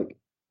bit like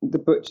the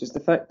Butchers.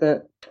 The fact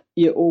that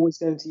you're always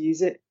going to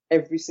use it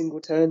every single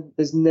turn.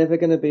 There's never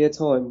going to be a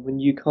time when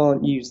you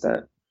can't use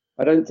that.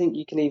 I don't think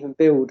you can even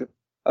build.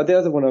 The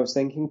other one I was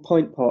thinking,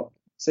 Pint Pot.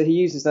 So he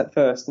uses that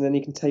first, and then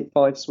he can take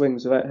 5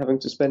 swings without having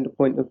to spend a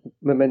point of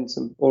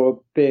momentum or a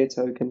beer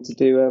token to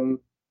do.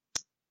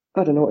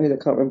 I don't know I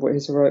can't remember what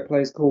his heroic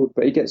play is called,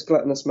 but he gets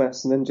Gluttonous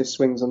Mass and then just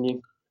swings on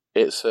you.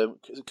 It's is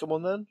it Come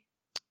On Then?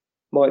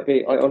 Might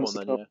be. Yeah, I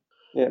honestly can't.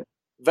 Yeah.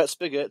 Vet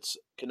Spigot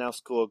can now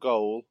score a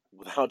goal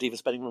without even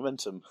spending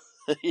momentum.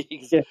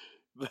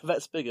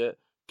 Vet Spigot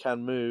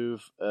can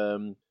move.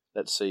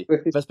 Let's see.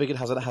 Vet Spigot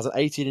has an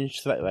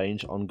 18-inch threat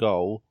range on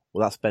goal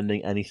without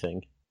spending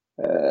anything.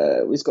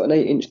 He's got an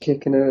 8-inch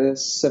kick and a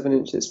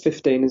 7-inch. It's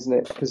 15, isn't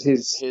it? Because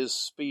his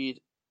speed.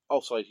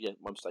 Oh, sorry. Yeah,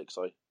 my mistake.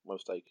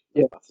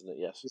 Yeah, that's isn't it?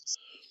 Yes. It's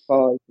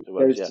 5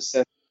 goes to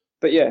 7.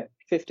 But yeah,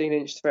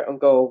 15-inch threat on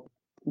goal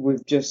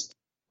with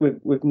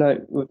no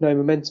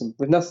momentum,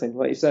 with nothing.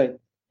 Like you say,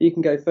 you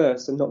can go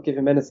first and not give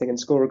him anything and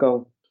score a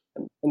goal.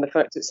 And the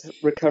fact it's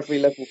recovery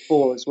level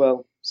 4 as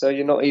well, so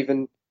you're not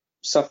even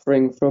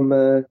suffering from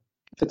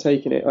for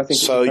taking it. I think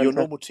so. Your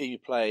normal team you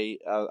play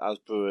as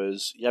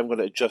Brewers, you haven't got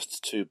to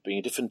adjust to being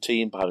a different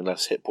team by having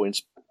less hit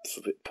points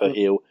per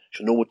heal. It's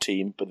your normal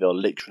team, but they're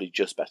literally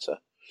just better.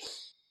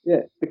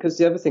 Yeah, because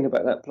the other thing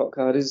about that plot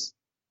card is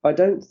I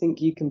don't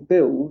think you can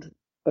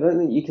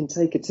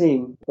take a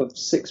team of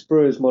 6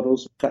 Brewers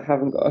models that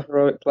haven't got a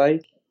heroic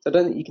play. So I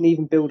don't think you can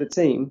even build a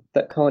team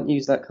that can't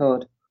use that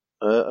card.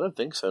 I don't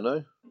think so,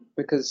 no.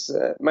 Because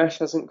MASH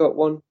hasn't got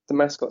one, the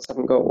mascots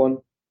haven't got one,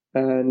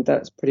 and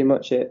that's pretty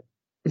much it.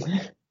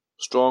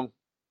 Strong.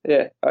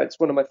 Yeah, it's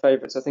one of my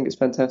favourites. I think it's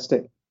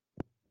fantastic.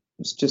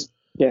 It's just,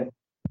 yeah.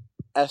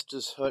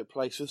 Esther's heroic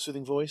play,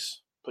 soothing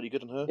voice, pretty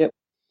good on her. Yep.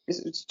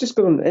 It's just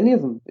good on any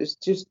of them. It's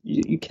just,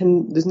 you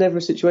can, there's never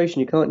a situation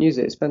you can't use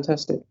it. It's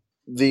fantastic.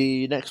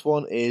 The next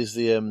one is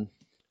the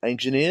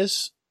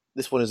Engineers.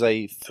 This one is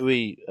a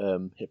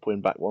 3 hit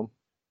point back one.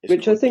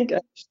 Which I think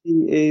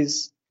actually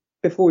is,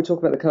 before we talk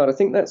about the card, I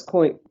think that's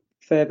quite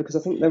fair because I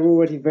think they're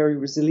already very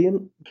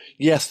resilient.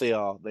 Yes, they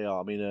are.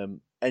 I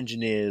mean,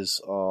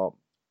 Engineers are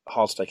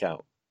hard to take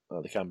out.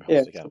 They can be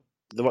hard to take out.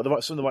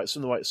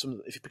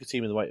 If you pick a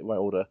team in the right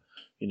order,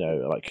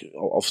 like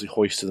obviously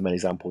Hoist is the main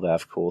example there,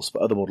 of course,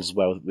 but other models as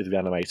well with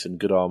Reanimate and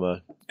good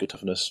armor, good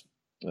toughness,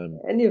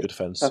 good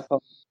defense.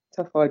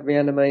 Tough-eyed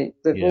Reanimate,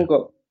 they've all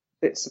got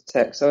bits of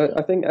tech. So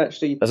I think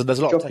actually there's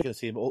a lot of tech in the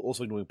team, but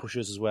also ignoring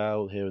pushers as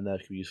well here and there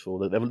can be useful.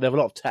 They have a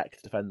lot of tech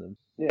to defend them.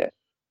 Yeah.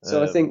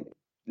 So I think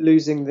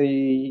losing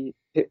the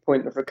hit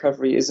point of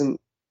recovery isn't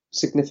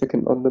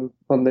significant on them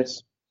on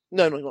this.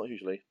 No, not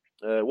usually.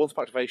 Once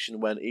per activation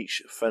when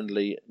each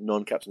friendly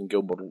non-captain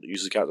guild model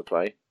uses a character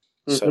play.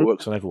 So it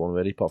works on everyone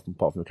really, apart from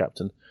the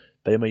captain.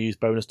 They may use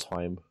bonus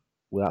time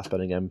without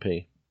spending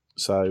MP.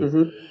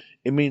 So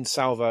it means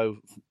Salvo,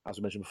 as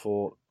we mentioned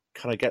before,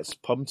 kind of gets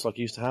pumped like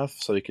he used to have,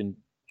 so he can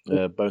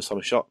bonus time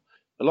a shot.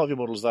 A lot of your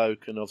models, though,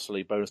 can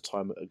obviously bonus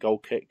time a goal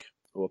kick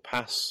or a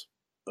pass.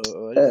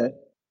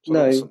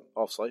 No.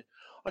 Offside.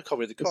 I can't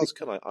read the cards,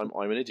 can I? I'm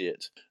an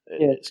idiot.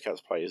 Yeah. It's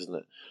character play, isn't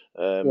it?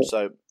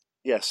 So,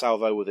 yeah,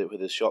 Salvo with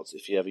his shots,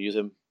 if you ever use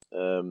him.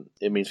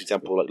 It means, for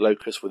example, like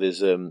Locust with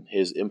his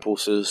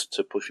impulses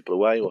to push people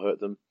away or hurt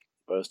them.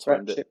 Bonus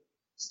timed it.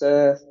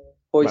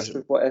 Hoist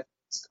with whatever's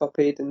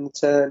copied in the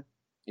turn.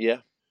 Yeah.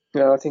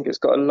 I think it's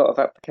got a lot of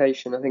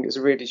application. I think it's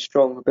a really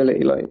strong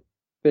ability, like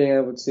being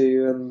able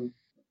to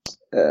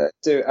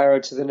do arrow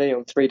to the knee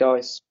on 3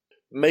 dice.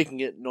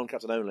 Making it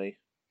non-captain only,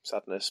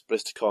 sadness.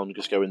 Ballisticon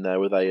just go in there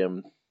with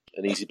an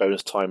easy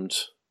bonus timed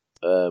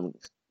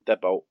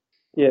deadbolt.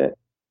 Yeah.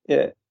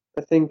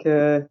 I think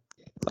I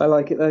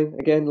like it though.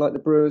 Again, like the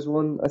Brewers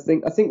one. I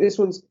think this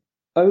one's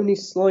only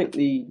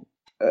slightly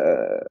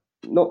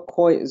not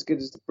quite as good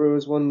as the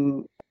Brewers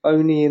one.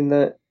 Only in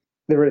that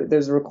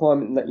there's a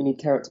requirement that you need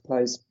character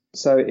plays,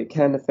 so it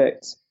can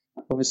affect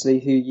obviously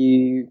who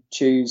you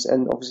choose,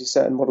 and obviously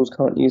certain models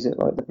can't use it,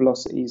 like the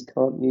Velocities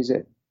can't use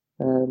it,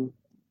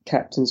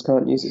 captains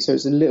can't use it, so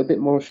it's a little bit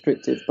more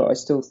restrictive. But I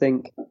still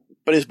think.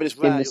 But it's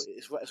rare.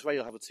 It's rare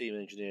you'll have a team of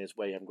engineers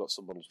where you haven't got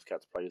some models with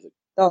character plays.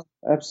 Oh,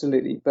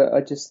 absolutely. But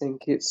I just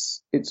think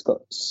it's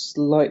got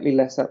slightly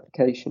less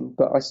application,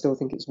 but I still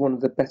think it's one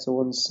of the better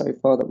ones so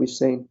far that we've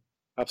seen.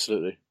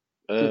 Absolutely.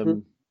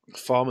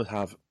 Farmers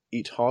have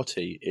Eat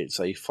Hearty. It's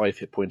a 5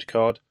 hit point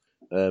card.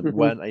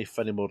 When a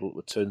friendly model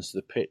returns to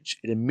the pitch,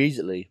 it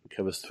immediately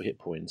recovers 3 hit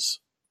points.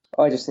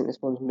 I just think this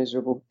one's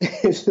miserable.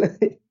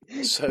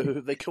 So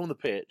they come on the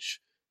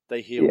pitch,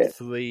 they heal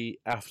 3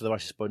 after the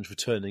Righteous Sponge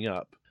returning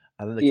up,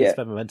 and then they can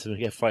spend momentum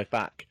and get 5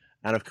 back.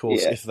 And of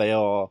course, if they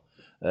are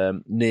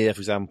near, for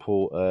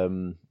example,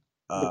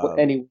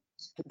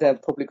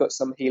 they've probably got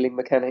some healing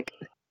mechanic.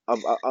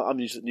 I'm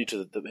new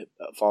to the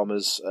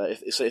farmers.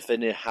 If they're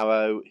near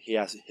Harrow, he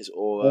has his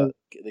aura.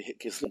 It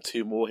gives them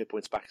 2 more hit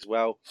points back as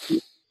well.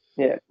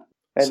 Yeah.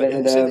 And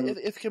so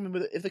if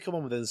they come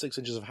on within 6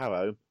 inches of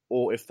Harrow,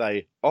 or if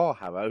they are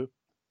Harrow,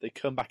 they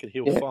come back and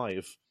heal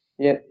 5.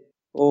 Yeah.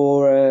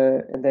 Or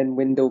and then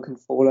Windle can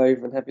fall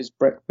over and have his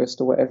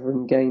breakfast or whatever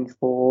and gain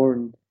 4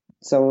 and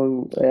so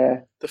on.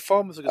 Yeah. The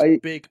farmers are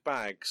just big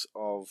bags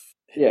of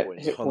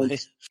hit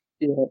points.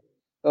 Yeah.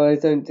 I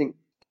don't think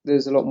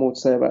there's a lot more to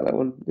say about that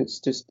one. It's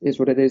just is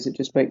what it is. It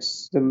just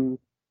makes them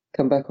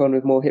come back on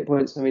with more hit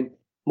points. I mean,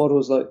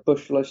 models like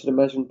Bushel, I should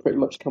imagine, pretty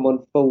much come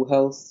on full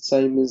health,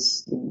 same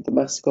as the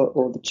mascot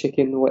or the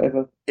chicken or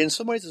whatever. In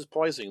some ways, it's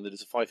surprising that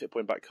it's a 5 hit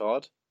point back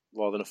card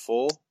rather than a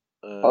 4.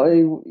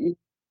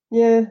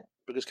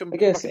 Because coming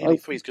back at healing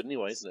 3 is good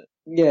anyway, isn't it?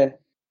 Yeah,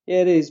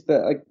 it is.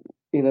 But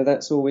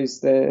that's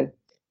always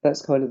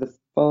that's kind of the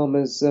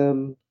farmers'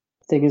 thing,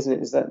 isn't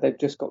it? Is that they've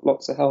just got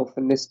lots of health,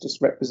 and this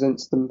just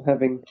represents them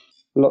having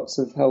lots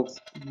of health.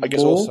 I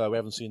guess also we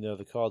haven't seen the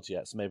other cards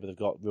yet, so maybe they've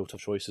got real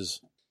tough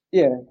choices.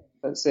 Yeah,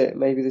 that's it.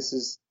 Maybe this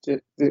is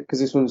just because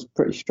this one's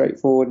pretty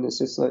straightforward, and it's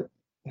just like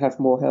have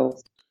more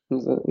health.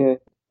 Yeah,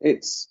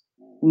 it's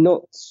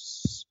not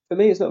for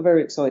me. It's not a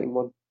very exciting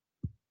one.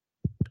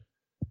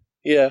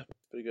 Yeah,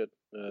 pretty good.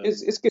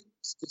 It's good.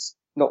 It's just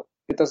not.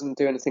 It doesn't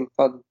do anything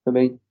fun for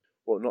me.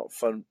 Well, not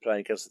fun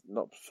playing against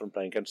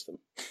them,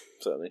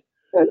 certainly.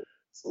 Yeah,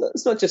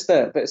 it's not just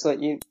that, but it's like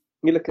you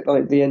look at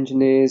like the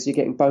engineers. You're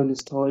getting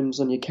bonus times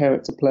on your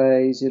character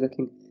plays. You're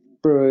looking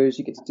Brewers.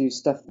 You get to do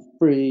stuff for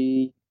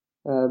free.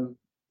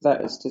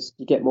 That is just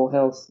you get more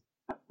health,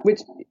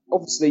 which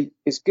obviously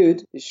is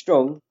good, is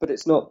strong, but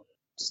it's not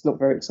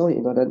very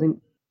exciting. I don't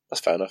think.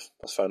 That's fair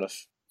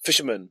enough.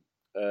 Fisherman.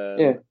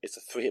 It's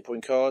a 3 hit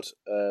point card.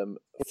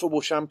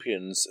 Football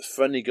champions,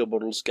 friendly guild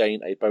models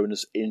gain a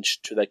bonus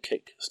inch to their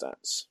kick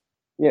stats.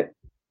 Yeah.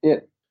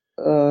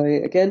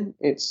 Again,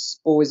 it's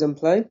always in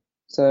play.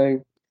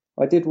 So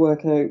I did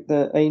work out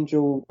that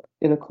Angel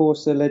in a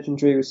Corsa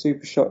Legendary with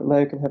Super Shot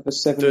now can have a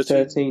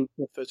 7-13.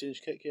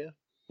 13-inch kick, yeah.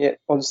 Yeah,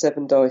 on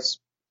 7 dice.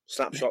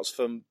 Snapshots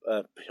from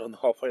beyond the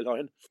halfway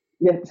line.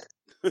 Yeah.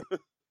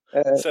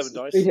 7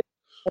 dice.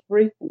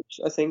 Recovery, which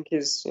I think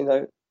is,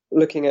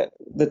 looking at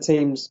the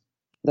teams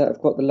that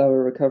have got the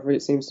lower recovery,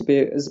 it seems to be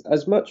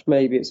as much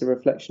maybe it's a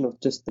reflection of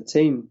just the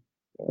team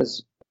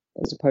as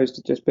opposed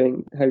to just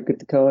being how good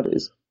the card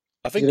is.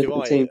 I think you're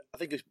right. I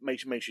think it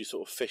makes you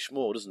sort of fish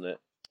more, doesn't it?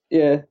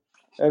 Yeah.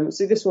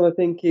 See, this one I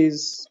think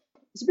it's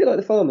a bit like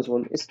the farmers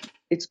one.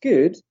 It's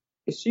good.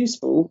 It's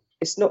useful.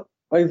 It's not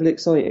overly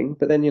exciting,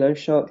 but then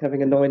Shark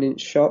having a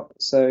 9-inch shot,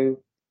 so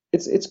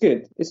it's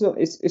good.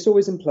 It's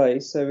always in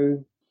play,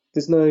 so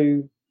there's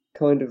no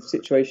kind of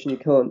situation you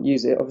can't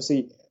use it.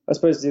 Obviously, I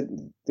suppose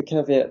the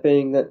caveat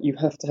being that you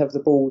have to have the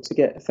ball to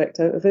get effect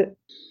out of it.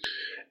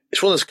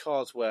 It's one of those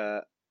cards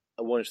where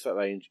a 1-inch threat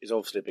range is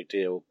obviously a big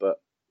deal,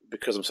 but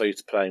because I'm so used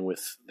to playing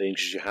with the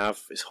injuries you have,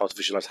 it's hard to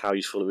visualise how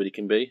useful it really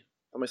can be.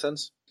 That makes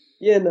sense?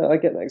 Yeah, no, I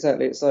get that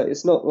exactly. It's like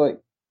it's not like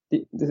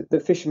the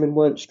fishermen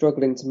weren't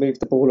struggling to move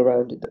the ball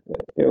around.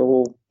 It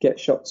will get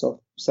shots off.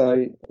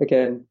 So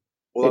again,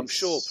 well, I'm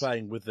sure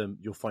playing with them,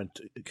 you'll find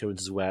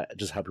occurrences where it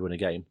just help you win a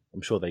game.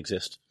 I'm sure they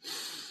exist.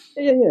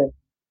 Yeah.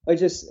 I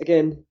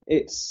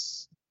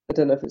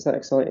don't know if it's that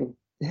exciting.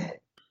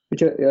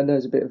 Which I know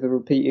is a bit of a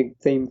repeating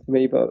theme for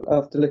me, but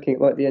after looking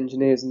at like the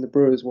Engineers and the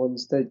Brewers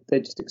ones, they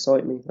just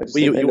excite me. I just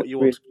well, think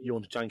you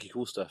want janky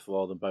cool stuff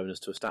rather than bonus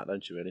to a stat,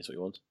 don't you? Really, that's what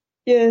you want.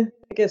 Yeah,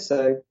 I guess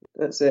so.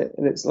 That's it.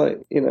 And it's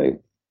like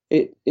it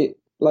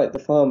like the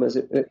farmers.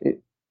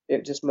 It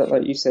just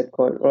like you said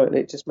quite rightly.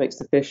 It just makes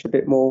the fish a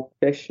bit more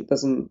fish. It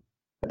doesn't.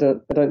 I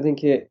don't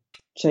think it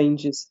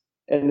changes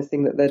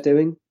anything that they're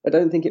doing. I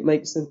don't think it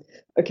makes them.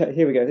 Okay,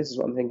 here we go. This is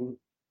what I'm thinking.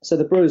 So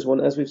the Brewers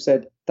one, as we've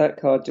said, that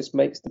card just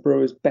makes the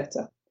Brewers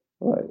better.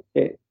 Right?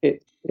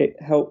 It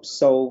helps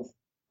solve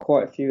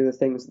quite a few of the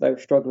things that they were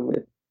struggling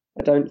with.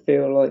 I don't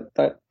feel like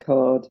that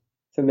card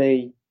for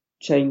me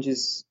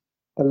changes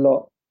a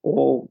lot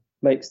or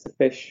makes the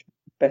fish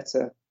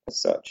better as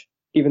such,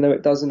 even though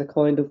it does in a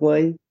kind of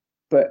way.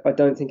 But I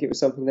don't think it was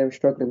something they were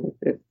struggling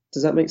with.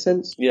 Does that make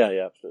sense? Yeah,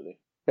 absolutely.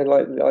 And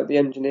like the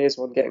Engineers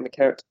one, getting the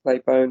character play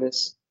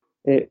bonus,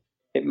 it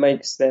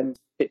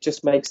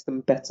just makes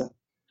them better.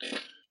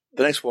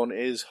 The next one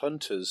is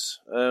Hunters.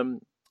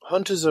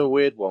 Hunters are a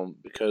weird one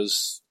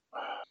because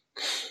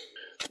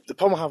the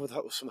problem I have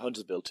with some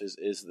Hunters built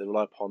is they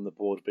rely upon the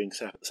board being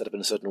set up in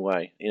a certain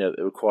way. It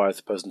requires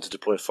the person to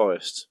deploy a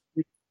forest.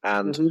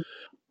 And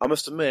I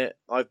must admit,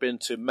 I've been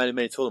to many,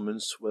 many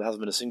tournaments where there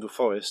hasn't been a single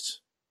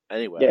forest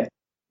anywhere.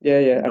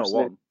 Yeah, not absolutely.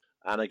 one.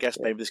 And I guess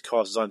maybe this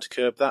card is designed to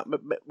curb that.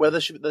 Whether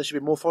there should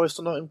be more forest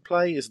or not in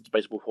play is a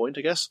debatable point,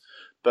 I guess.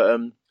 But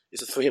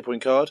it's a 3-hit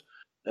point card.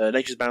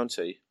 Nature's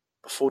Bounty.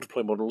 Before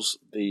deploying models,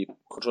 the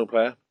controlling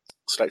player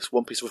selects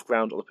one piece of rough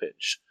ground on the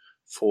pitch.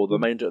 For the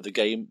remainder of the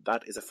game,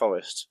 that is a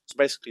forest. So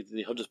basically,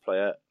 the Hunters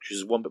player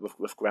chooses one bit of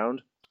rough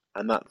ground,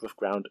 and that rough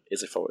ground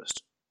is a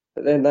forest.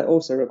 But then that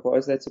also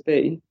requires there to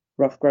be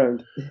rough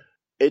ground.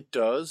 It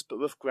does, but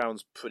rough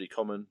ground's pretty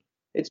common.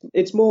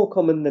 It's more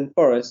common than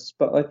forests,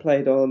 but I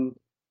played on.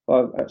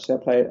 Well, actually,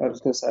 I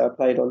was going to say I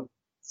played on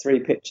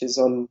 3 pitches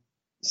on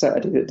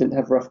Saturday that didn't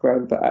have rough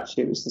ground, but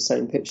actually it was the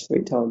same pitch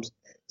 3 times.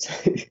 So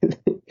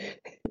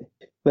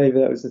maybe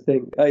that was the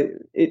thing.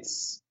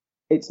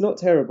 It's not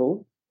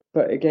terrible,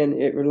 but again,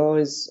 it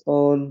relies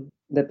on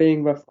there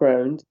being rough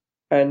ground,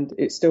 and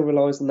it still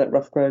relies on that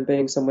rough ground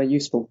being somewhere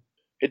useful.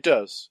 It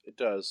does.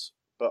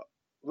 But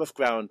rough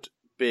ground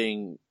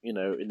being, in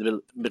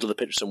the middle of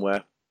the pitch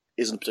somewhere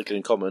isn't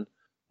particularly common.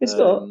 It's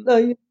not.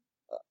 No.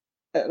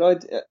 And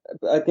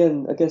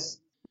I guess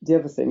the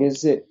other thing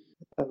is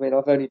I mean,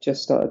 I've only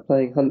just started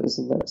playing Hunters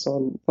and that, so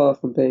I'm far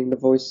from being the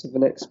voice of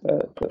an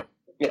expert, but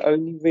it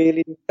only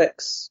really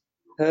affects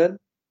turn.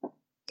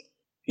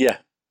 Yeah,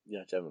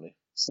 generally.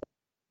 So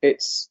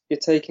you're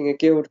taking a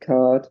guild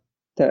card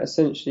that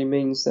essentially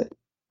means that,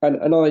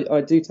 and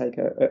I do take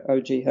a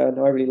OG Hearn.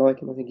 I really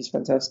like him. I think he's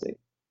fantastic,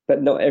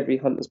 but not every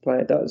Hunters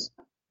player does,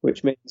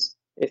 which means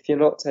if you're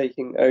not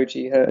taking OG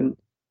Hearn,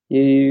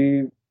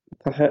 you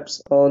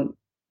perhaps aren't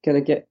going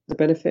to get the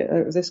benefit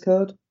out of this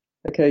card.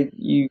 Okay,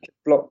 you can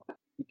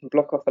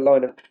block off a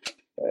line of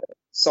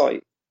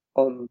sight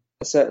on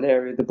a certain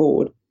area of the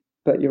board,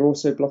 but you're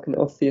also blocking it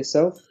off for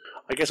yourself.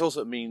 I guess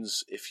also it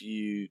means if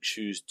you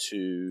choose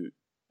to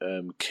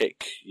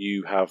kick,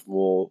 you have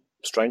more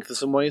strength in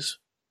some ways.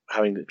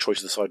 Having the choice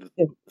of the side of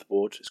the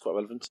board is quite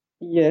relevant.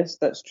 Yes,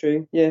 that's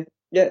true. Yeah,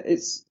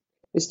 it's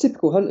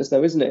typical Hunters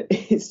though, isn't it?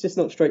 It's just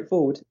not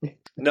straightforward.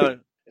 No,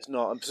 it's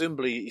not. And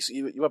presumably,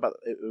 you're about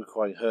it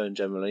requiring Hearn,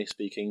 generally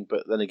speaking,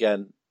 but then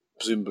again,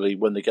 presumably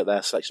when they get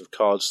their selection of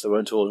cards, they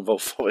won't all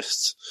involve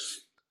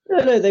forests.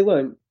 No, they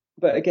won't.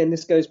 But again,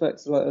 this goes back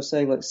to like I was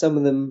saying, like some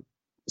of them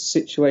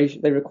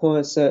they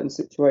require certain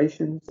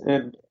situations,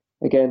 and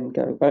again,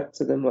 going back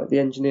to them, like the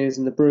Engineers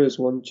and the Brewers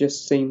one,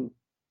 just seem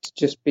to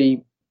just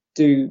be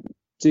do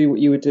what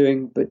you were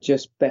doing, but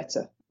just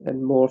better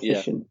and more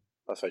efficient. Yeah,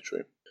 that's very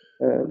true.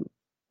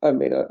 I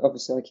mean,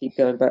 obviously, I keep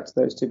going back to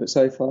those 2, but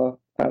so far,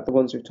 out of the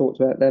ones we've talked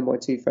about, they're my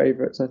 2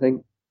 favourites, I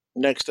think.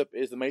 Next up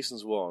is the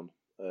Masons one.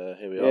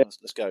 Here we are.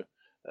 Let's go.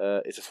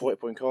 It's a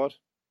 40-point card.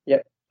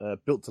 Yep.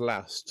 Built to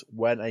last.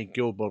 When a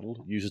guild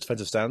model uses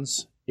defensive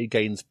stance, it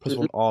gains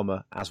 +1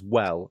 armor as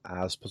well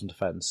as +1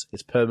 defense.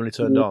 It's permanently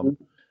turned on.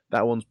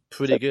 That one's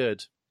pretty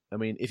good. I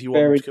mean, if you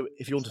want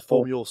to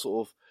form your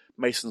sort of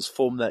Masons,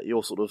 form that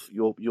your sort of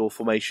your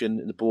formation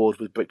in the board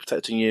with brick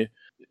protecting you.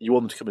 You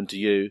want them to come into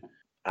you,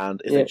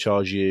 and if they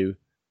charge you,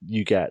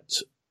 you get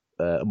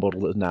a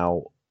model that is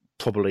now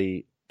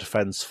probably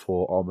defense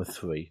 4, armor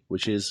 3,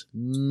 which is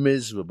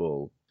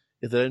miserable.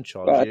 If they don't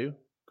charge you,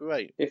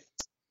 great. If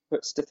it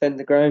puts defend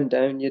the ground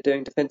down, you're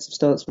doing defensive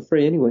stance for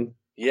free anyway.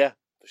 Yeah,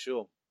 for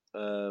sure.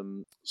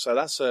 So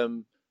that's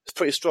it's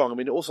pretty strong. I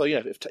mean, also,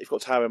 if you've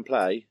got Tower in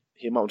play,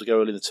 he might want to go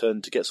early in the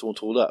turn to get someone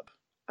tooled up,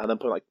 and then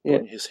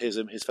putting his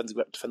defend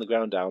the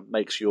ground down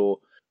makes your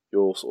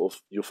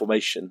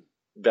formation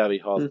very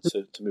hard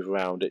Mhm. to move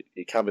around.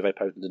 It can be very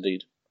potent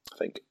indeed, I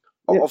think.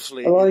 Yeah,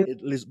 Obviously, I like.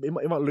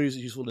 it might lose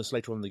its usefulness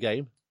later on in the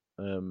game,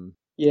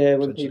 Yeah,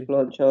 when potentially. people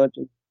aren't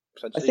charging. I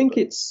Potentially, think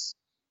but it's.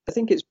 I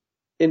think it's.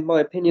 In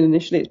my opinion,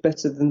 initially, it's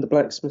better than the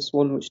blacksmith's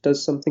one, which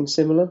does something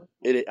similar.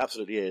 it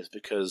absolutely is,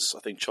 because I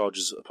think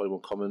charges are probably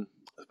more common,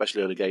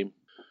 especially early game.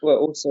 Well,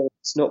 also,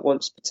 it's not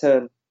once per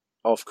turn.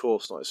 Oh, of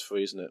course, not. It's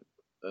free, isn't it?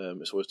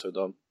 It's always turned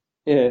on.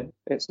 Yeah,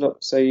 it's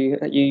not. So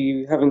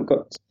you haven't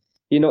got.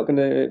 You're not going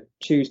to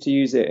choose to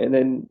use it, and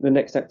then the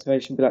next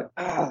activation be like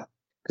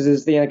because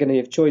there's the agony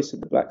of choice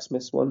with the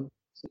blacksmith's one.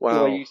 So do I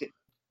Wow. use it?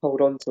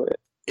 Hold on to it.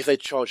 If they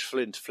charge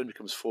Flint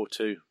becomes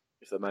 4-2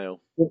 if they're male.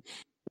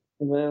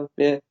 Well,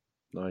 yeah.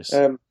 Nice.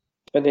 And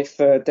if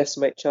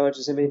Decimate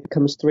charges him, he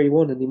becomes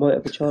 3-1, and he might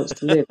have a chance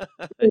to live.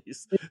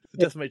 If the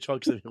Decimate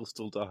charges him, he'll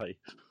still die.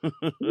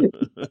 So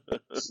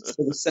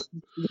the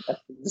second thing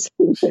happens,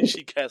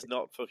 She cares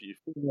not for you.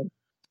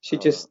 she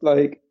just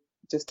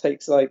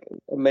takes like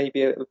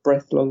maybe a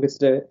breath longer to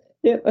do it.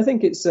 Yeah, I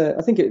think it's solid.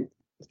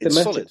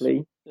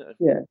 thematically,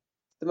 Yeah.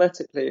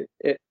 thematically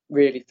it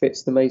really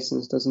fits the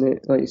Masons, doesn't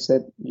it? Like you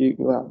said,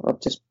 I'll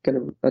just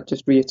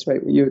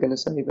reiterate what you were going to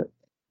say, but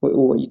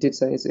what you did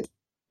say is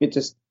it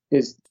just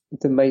is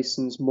the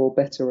Masons more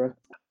betterer.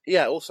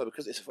 Yeah, also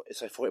because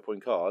it's a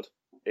 40-point card,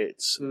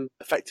 it's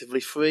effectively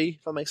free,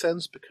 if that makes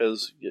sense,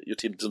 because your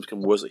team doesn't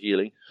become worse at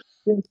healing.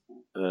 Yeah.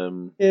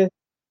 Yeah,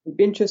 it'd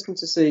be interesting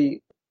to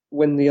see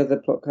when the other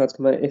plot cards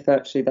come out if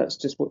actually that's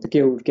just what the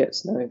guild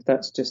gets now, if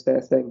that's just their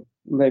thing.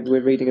 Maybe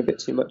we're reading a bit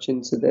too much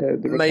into the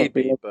recovery.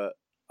 Maybe, but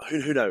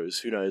who knows?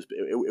 Who knows? But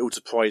it would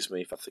surprise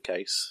me if that's the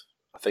case.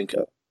 I think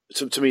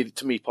to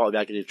me, part of the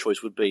agony of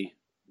choice would be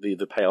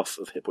the payoff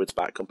of hit points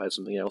back compared to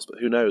something else. But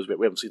who knows? We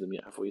haven't seen them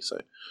yet, have we? So,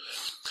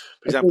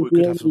 for example, we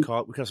could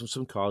have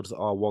some cards that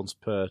are once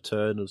per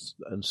turn,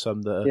 and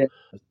some that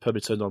are per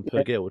turn on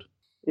per guild.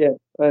 Yeah,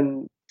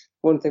 and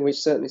one thing we've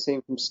certainly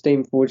seen from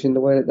Steamforge in the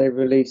way that they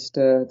released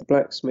the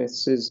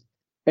blacksmiths is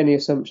any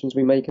assumptions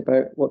we make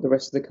about what the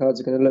rest of the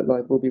cards are going to look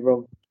like will be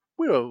wrong.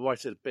 We were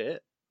right at a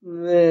bit.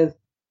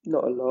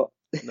 Not a lot.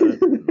 No,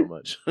 not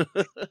much.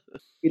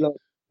 We like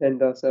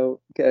to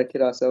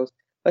kid ourselves.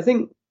 I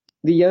think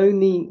the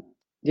only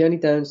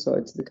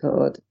downside to the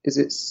card is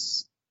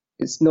it's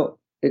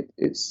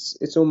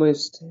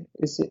almost,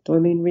 do I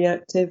mean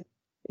reactive?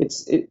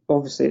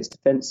 Obviously it's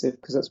defensive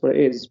because that's what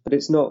it is, but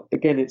it's not.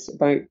 Again, it's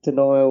about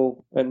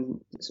denial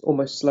and it's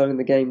almost slowing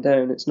the game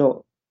down. It's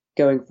not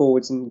going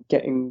forwards and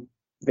getting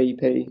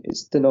VP.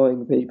 It's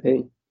denying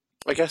VP.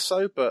 I guess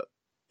so, but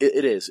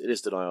it is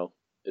denial.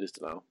 It is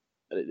denial.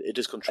 And it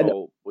does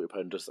control what your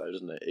opponent does, though,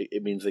 doesn't it?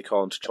 It means they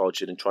can't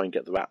charge in and try and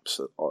get the wraps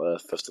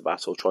first of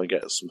battle, try and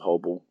get some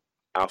horrible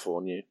alpha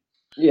on you.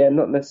 Yeah,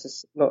 not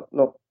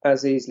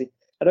as easily.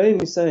 I'd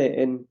only say it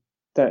in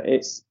that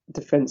it's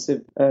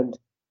defensive and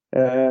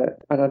I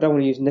don't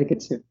want to use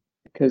negative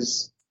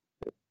because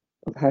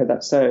of how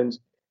that sounds,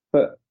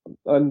 but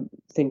I'm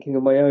thinking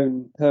of my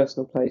own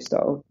personal play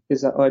style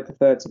is that I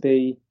prefer to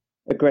be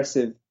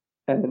aggressive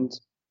and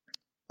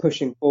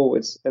pushing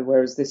forwards, and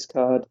whereas this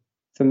card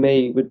for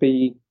me would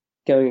be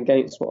going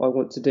against what I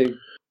want to do.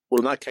 Well,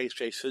 in that case,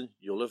 Jason,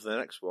 you'll love the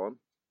next one.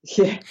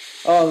 Yeah.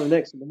 Oh, the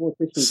next one, the more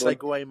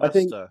efficient one. Segway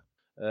Master.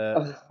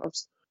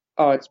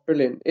 It's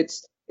brilliant.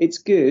 It's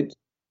good,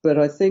 but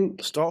I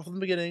think start from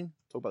the beginning.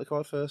 Talk about the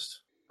card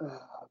first.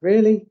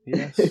 Really?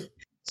 Yes.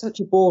 Such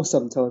a bore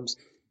sometimes.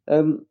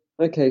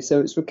 Okay,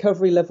 so it's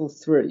recovery level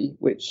 3,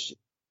 which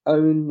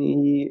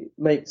only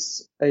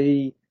makes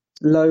a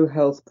low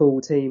health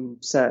pool team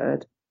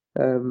sad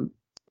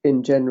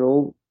in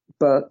general,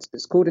 but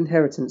it's called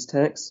inheritance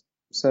tax,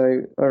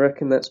 so I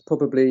reckon that's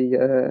probably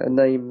a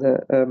name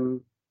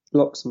that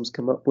Loxham's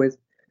come up with.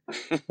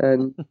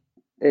 And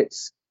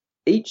it's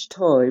each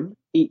time,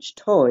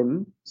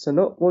 so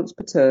not once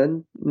per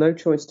turn, no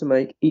choice to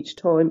make, each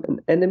time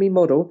an enemy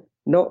model,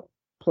 not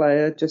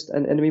player, just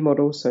an enemy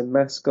model, so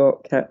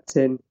mascot,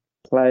 captain,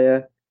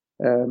 player,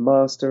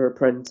 master,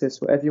 apprentice,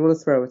 whatever you want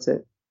to throw at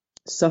it,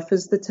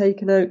 suffers the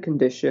taken out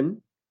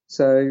condition.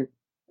 So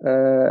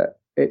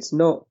it's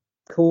not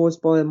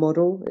caused by a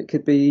model. It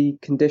could be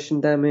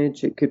condition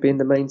damage, it could be in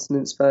the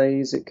maintenance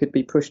phase, it could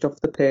be pushed off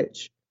the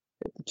pitch.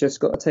 It's just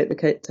got to take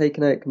the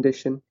taken out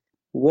condition.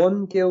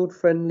 One guild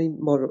friendly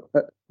model.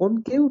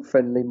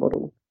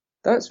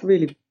 That's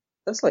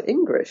like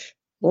English.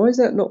 Why is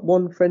that not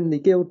one friendly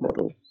guild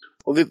model?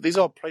 Well, these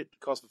are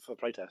cards for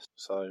playtest,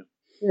 so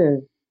yeah.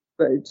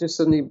 But it just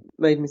suddenly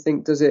made me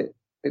think: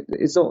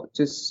 it's not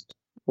just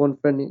one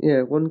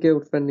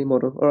guild friendly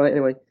model. All right.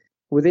 Anyway,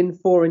 within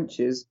 4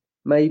 inches,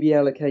 may be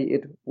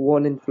allocated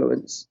 1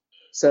 influence.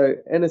 So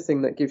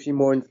anything that gives you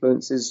more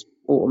influence is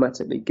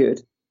automatically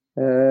good.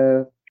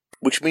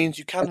 Which means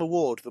you can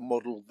reward the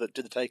model that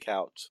did the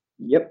takeout.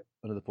 Yep.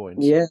 Another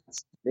point. Yeah,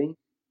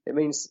 it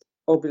means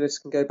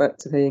Obelisk can go back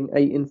to being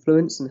 8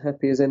 influence and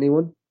happy as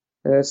anyone.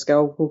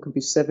 Scalpel can be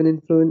 7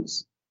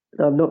 influence.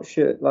 I'm not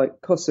sure,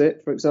 like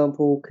Cosset, for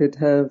example, could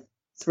have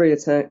 3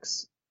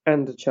 attacks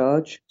and a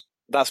charge.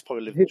 That's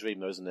probably living the dream,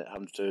 though, isn't it?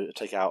 Having to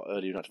take out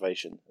early in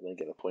activation and then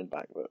get a point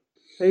back. But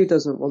Who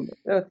doesn't want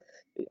that?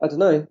 I don't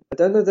know. I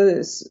don't know that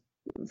it's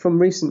from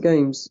recent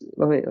games.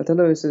 Like, I don't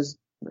know if it's as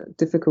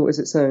difficult as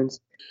it sounds.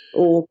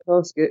 Or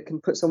casket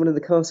can put someone in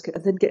the casket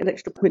and then get an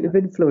extra point of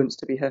influence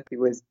to be happy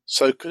with.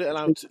 So could it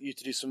allow you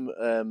to do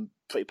some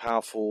pretty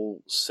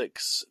powerful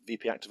 6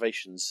 VP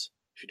activations?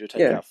 If you do a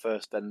Yeah. takeout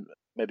first, then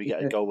maybe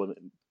get a goal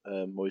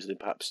more easily,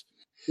 perhaps.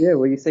 Yeah,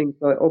 well, you think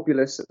like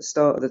Obulus at the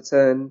start of the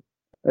turn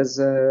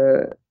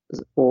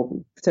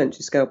or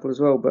potentially Scalpel as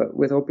well, but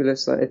with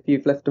Obulus, like if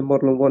you've left a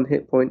model on 1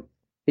 hit point,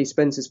 he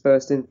spends his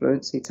first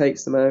influence, he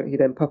takes them out, he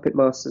then puppet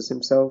masters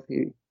himself,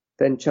 he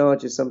then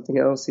charges something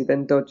else, he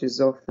then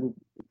dodges off and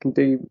can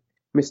do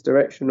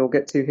misdirection or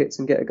get 2 hits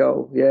and get a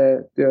goal.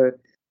 Yeah, because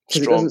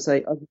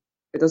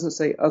it doesn't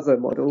say other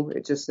model,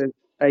 it just says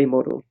a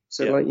model.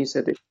 So like you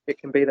said, it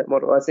can be that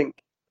model. I think,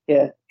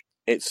 yeah.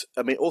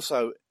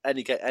 Also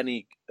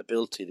any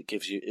ability that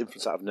gives you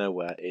influence out of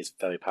nowhere is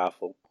very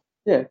powerful.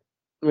 Yeah.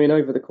 I mean,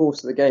 over the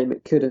course of the game,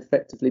 it could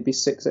effectively be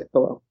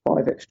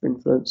 5 extra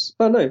influence.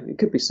 Oh no, it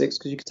could be 6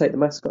 because you could take the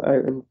mascot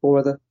out and 4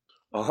 other.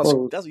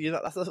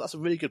 That's a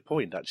really good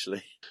point,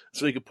 actually.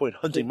 That's a really good point.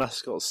 Hunting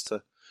mascots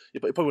you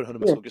probably won't hunt a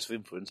mascot just for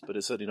influence, but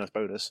it's certainly a nice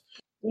bonus.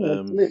 Yeah,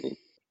 absolutely.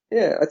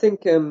 Yeah, I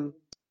think you're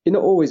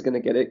not always going to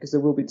get it because there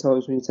will be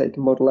times when you take a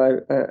model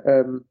out at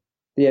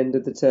the end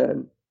of the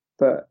turn,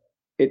 but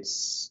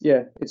it's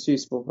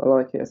useful. I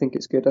like it. I think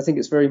it's good. I think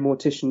it's very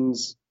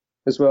Morticians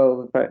as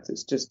well. In fact,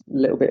 it's just a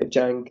little bit of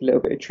jank, a little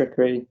bit of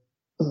trickery.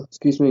 Oh,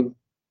 excuse me.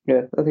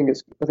 Yeah, I think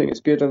it's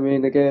good. I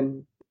mean,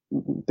 again,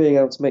 being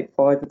able to make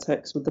 5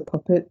 attacks with the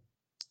puppet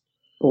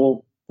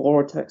or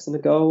 4 attacks and a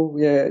goal.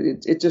 Yeah,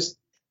 it just,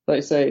 like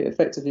I say,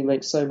 effectively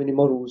makes so many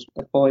models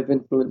a 5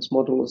 influence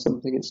model or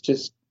something. It's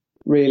just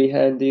really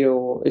handy.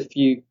 Or if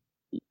you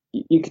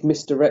could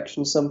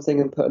misdirection something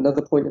and put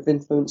another point of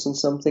influence on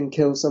something,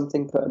 kill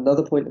something, put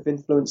another point of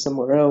influence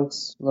somewhere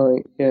else.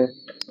 Like, yeah,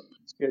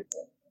 it's good.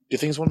 Do you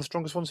think it's one of the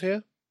strongest ones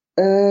here?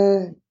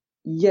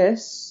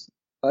 Yes.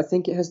 I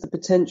think it has the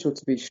potential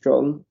to be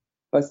strong.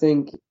 I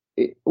think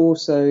it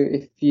also,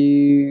 I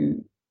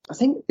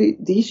think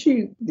the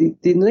issue,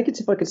 the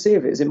negative I could see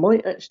of it is it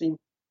might actually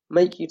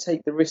make you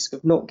take the risk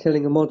of not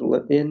killing a model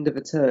at the end of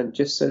a turn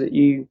just so that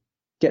you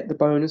get the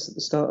bonus at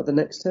the start of the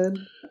next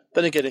turn.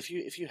 Then again, if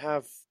you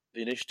have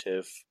the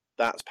initiative,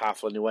 that's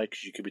powerful anyway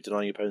because you could be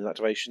denying your opponent's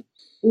activation.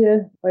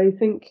 Yeah, I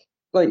think,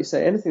 like you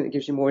say, anything that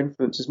gives you more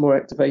influence is more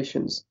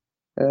activations.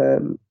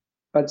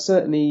 I'd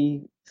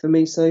certainly, for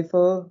me so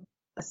far,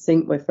 I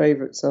think my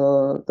favourites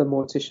are the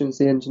Morticians,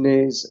 the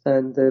Engineers,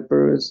 and the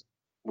Brewers.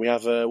 We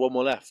have one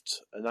more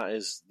left, and that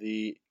is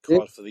the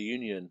card for the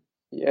Union.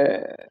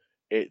 Yeah.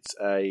 It's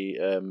a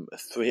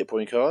 3-hit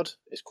point card.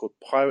 It's called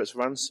Pirate's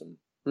Ransom.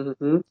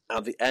 Mm-hmm.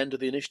 At the end of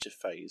the initiative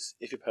phase,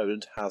 if your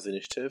opponent has the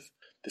initiative,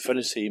 the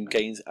defending team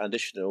gains an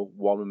additional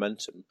 1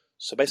 momentum.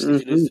 So basically,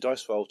 if you lose the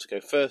dice roll to go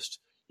first,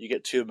 you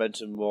get 2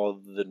 momentum rather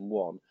than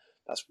 1.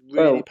 That's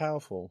really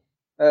powerful.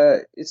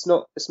 It's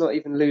not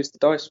even lose the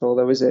dice roll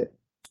though, is it?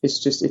 It's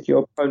just if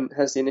your opponent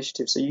has the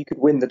initiative, so you could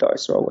win the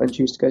dice roll and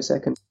choose to go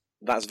second.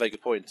 That's a very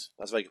good point.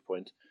 Do you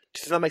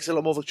think that makes it a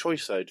lot more of a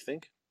choice, though? Do you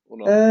think, or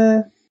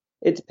not?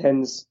 It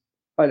depends.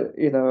 I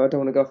don't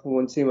want to go off on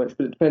one too much,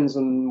 but it depends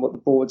on what the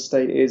board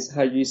state is,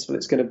 how useful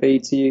it's going to be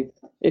to you.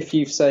 If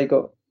you've say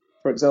got,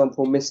 for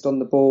example, missed on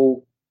the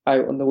ball,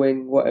 out on the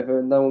wing, whatever,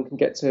 and no one can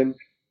get to him,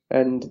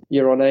 and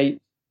you're on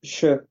 8.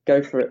 Sure,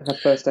 go for it. Have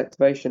first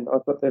activation.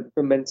 I've got the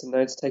momentum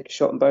now to take a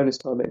shot and bonus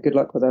time it. Good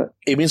luck with that.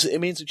 It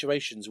means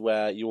situations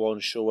where you're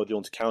unsure whether you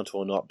want to counter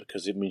or not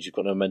because it means you've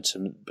got no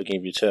momentum at the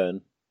beginning of your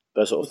turn.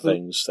 Those sort of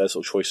things, those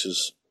sort of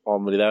choices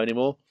aren't really there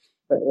anymore.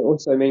 But it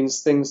also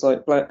means things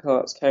like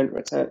Blackheart's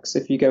counterattacks.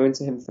 If you go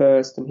into him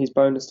first and he's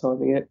bonus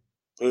timing it,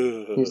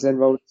 he's then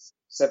rolled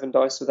 7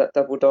 dice with that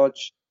double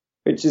dodge,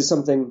 which is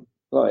something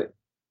like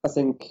I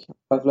think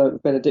I've learned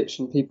with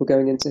Benediction. People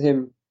going into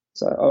him,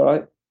 so all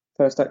right.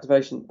 First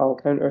activation, I'll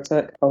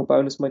counterattack, I'll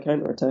bonus my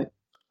counterattack.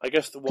 I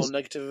guess the one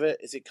negative of it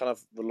is it kind of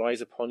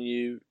relies upon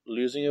you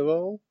losing a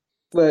roll.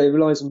 Well, it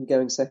relies on you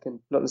going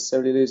second, not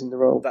necessarily losing the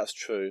roll. That's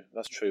true,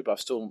 but I'm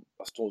still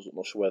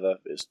not sure whether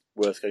it's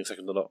worth going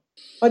second or not.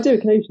 I do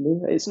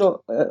occasionally. It's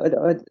not.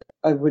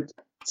 I would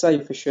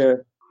say for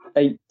sure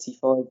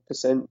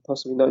 85%,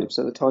 possibly 90%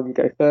 of the time you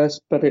go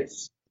first, but I'd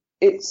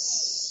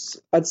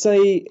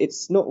say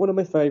it's not one of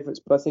my favourites,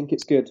 but I think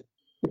it's good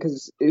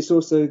because it's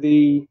also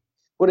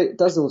what it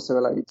does also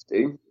allow you to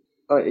do,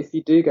 like if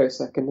you do go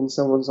second and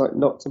someone's like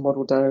knocked a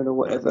model down or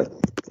whatever,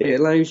 it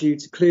allows you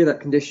to clear that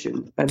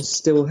condition and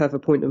still have a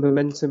point of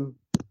momentum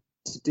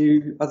to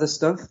do other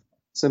stuff.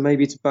 So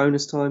maybe to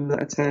bonus time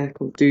that attack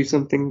or do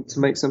something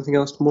to make something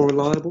else more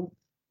reliable.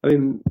 I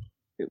mean,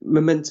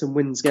 momentum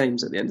wins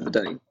games at the end of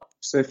the day.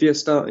 So if you're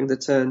starting the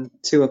turn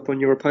 2 up on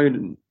your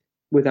opponent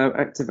without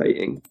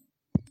activating,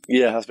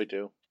 yeah, that's a big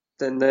deal.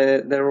 Then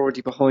they're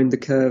already behind the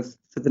curve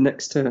for the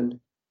next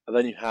turn. And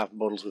then you have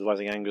models with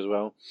rising anger as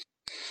well.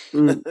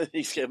 You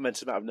get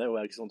momentum out of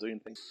nowhere because you're not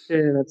doing things.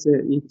 Yeah, that's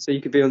it. So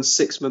you could be on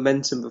 6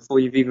 momentum before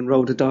you've even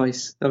rolled a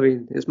dice. I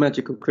mean, it's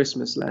magical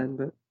Christmas land.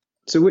 But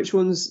so which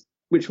ones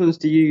Which ones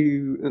do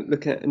you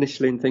look at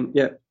initially and think,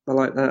 yeah, I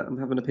like that, I'm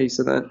having a piece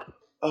of that?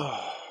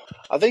 Oh,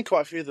 I think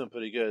quite a few of them are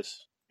pretty good.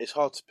 It's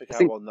hard to pick I out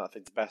think, one that I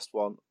think the best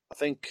one. I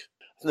think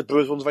the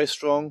Brewers one's very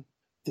strong.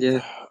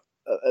 yeah,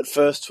 At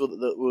first, we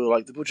were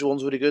like the Butcher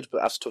one's really good,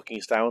 but after talking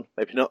us down,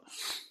 maybe not.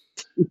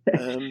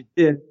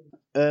 yeah,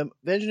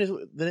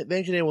 The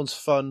engineer one's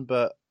fun,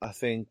 but I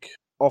think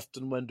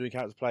often when doing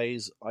character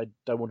plays, I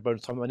don't want to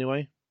bonus time them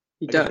anyway.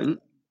 you I guess-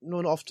 don't. No,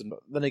 not often. But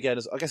then again,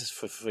 I guess it's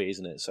for free,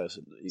 isn't it? So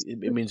it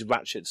means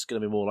Ratchet's going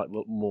to be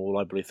more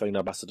likely throwing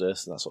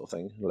Ambassadors and that sort of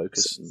thing.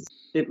 Locus. And...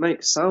 It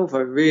makes Salvo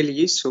really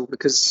useful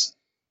because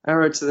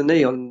arrow to the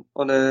knee on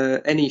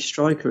any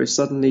striker is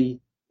suddenly,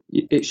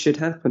 it should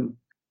happen.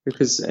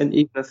 Because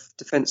even a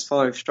defense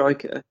 5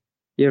 striker,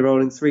 you're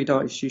rolling 3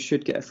 dice, you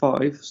should get a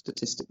 5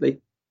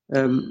 statistically.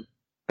 An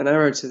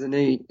arrow to the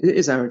knee, it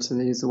is arrow to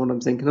the knee is the one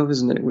I'm thinking of,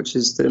 isn't it? Which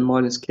is the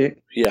minus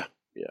kick. Yeah.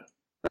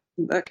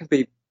 That can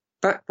be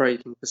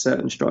backbreaking for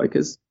certain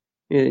strikers.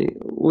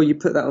 Or you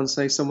put that on,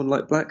 say, someone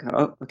like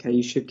Blackheart, okay,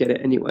 you should get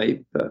it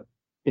anyway, but,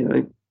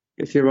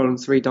 if you're rolling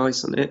 3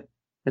 dice on it,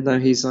 and now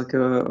he's like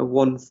a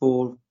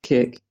 1-4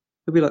 kick,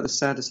 he'll be like the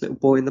saddest little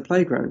boy in the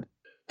playground.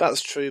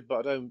 That's true, but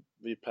I don't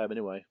really play him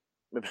anyway.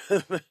 Maybe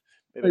I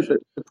But should.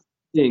 the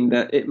thing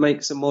that it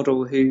makes a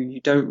model who you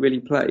don't really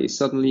play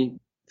suddenly,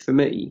 for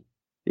me,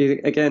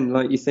 again,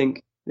 like you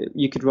think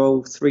you could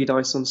roll 3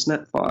 dice on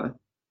Snapfire.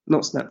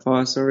 Not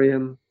Snapfire, sorry,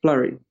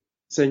 Flurry.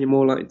 So you're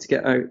more likely to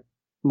get out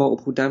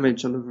multiple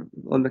damage on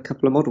a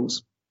couple of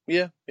models.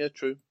 Yeah,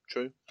 true.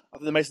 I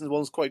think the Masons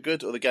one's quite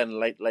good, or again,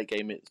 late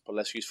game it's probably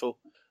less useful.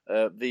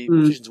 The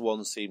Magicians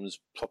one seems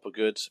proper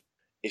good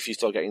if you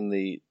start getting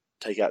the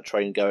takeout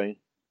train going.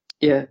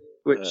 Yeah,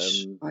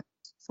 which I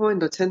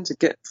find I tend to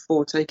get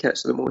 4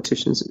 takeouts of the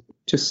Morticians. It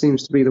just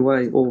seems to be the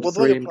way, or Well,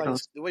 3 in the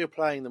way you're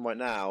playing them right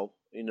now,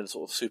 the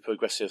sort of super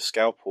aggressive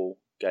scalpel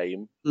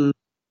game,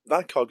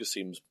 that card just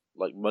seems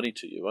like money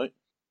to you, right?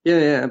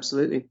 Yeah,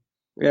 absolutely.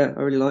 Yeah,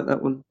 I really like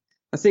that one.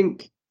 I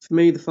think, for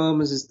me, the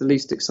Farmers is the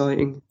least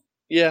exciting.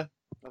 Yeah,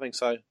 I think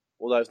so.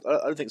 Although,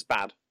 I don't think it's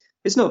bad.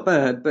 It's not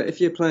bad, but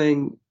if you're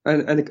playing,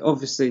 and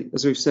obviously,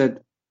 as we've said,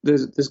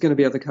 there's going to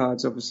be other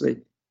cards,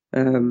 obviously.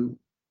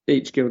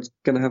 Each guild's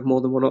going to have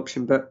more than one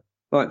option, but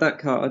like that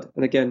card,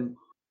 and again,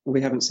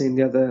 we haven't seen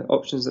the other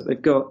options that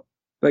they've got,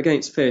 but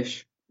against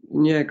Fish,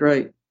 yeah,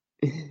 great.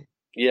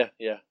 Yeah,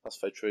 that's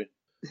very true.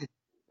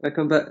 I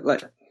come back,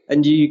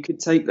 and you could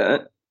take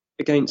that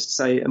against,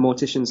 say, a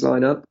Mortician's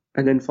lineup,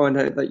 and then find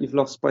out that you've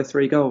lost by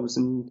 3 goals,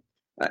 and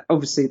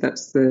obviously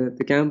that's the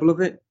gamble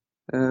of it.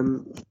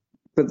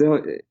 But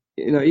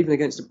even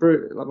against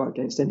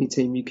against any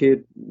team, you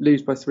could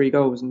lose by 3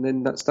 goals, and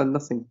then that's done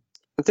nothing.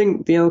 I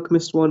think the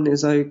Alchemist one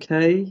is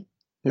okay.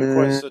 They're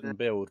quite a sudden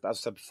build, but as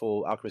I said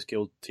before, Alchemist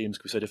Guild teams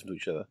can be so different to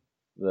each other.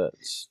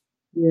 That's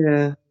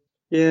yeah,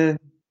 and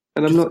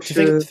I'm not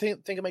sure. Do you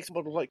think it makes a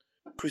model like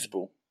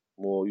Crucible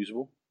more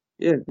usable?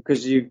 Yeah,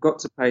 because you've got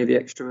to pay the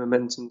extra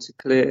momentum to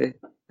clear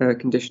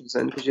conditions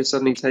then, because you're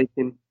suddenly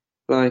taking,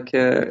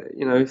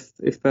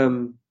 if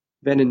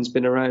Venon's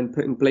been around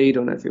putting bleed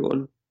on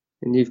everyone,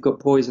 and you've got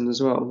poison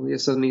as well, you're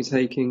suddenly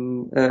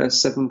taking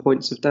 7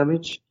 points of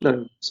damage.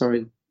 No,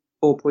 sorry,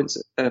 4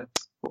 points.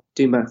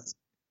 Do math.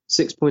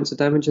 6 points of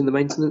damage in the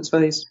maintenance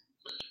phase.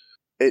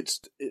 It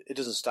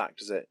doesn't stack,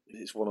 does it?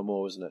 It's 1 or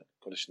more, isn't it?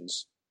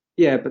 Conditions.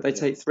 Yeah, but they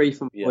take 3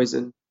 from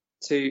poison,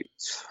 2.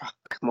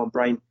 Come on,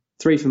 brain.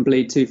 3 from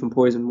bleed, 2 from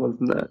poison, 1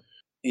 from that.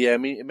 Yeah, I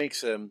mean it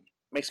makes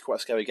quite a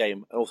scary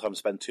game, and also having to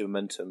spend 2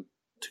 momentum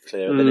to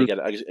clear. And then again,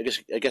 I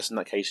guess in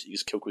that case you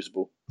just kill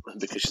Crucible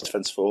because she's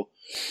defense 4.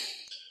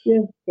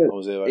 Yeah, but,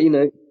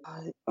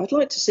 I'd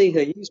like to see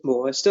her use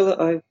more.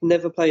 I've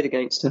never played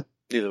against her.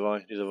 Neither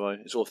have I.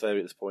 It's all theory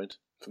at this point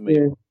for me.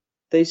 Yeah,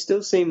 they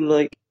still seem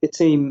like a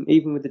team,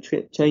 even with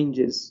the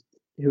changes,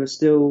 who are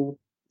still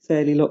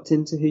fairly locked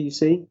into who you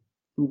see.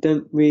 You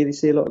don't really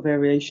see a lot of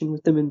variation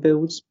with them in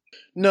builds.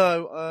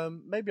 No,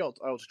 maybe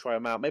I'll try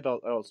them out. Maybe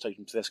I'll take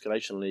them to the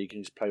Escalation League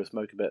and just play with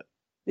Smoke a bit.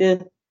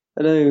 Yeah,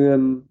 I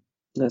know.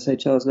 Let's say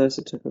Charles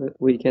Nosa took her at the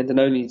weekend and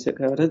only took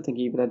her. I don't think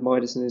he even had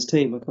Midas in his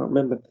team. I can't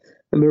remember.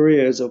 And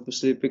Maria is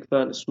obviously a big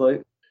fan of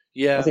Smoke.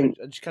 Yeah, I think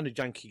she can do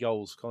janky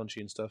goals, can't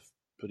she, and stuff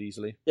pretty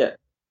easily. Yeah,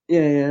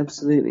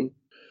 absolutely.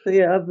 But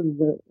yeah, other than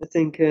that, I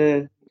think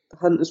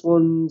Hunter's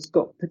one's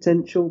got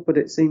potential, but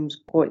it seems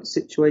quite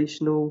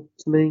situational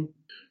to me.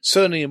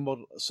 Certainly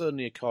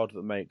a card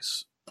that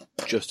makes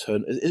just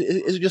Hern.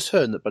 Is it just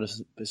Hern that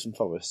benefits from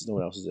Forest? No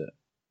one else, is it?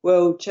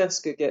 Well,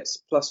 Chaska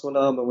gets +1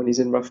 armor when he's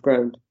in rough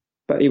ground,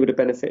 but he would have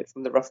benefited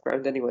from the rough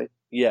ground anyway.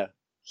 Yeah,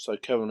 so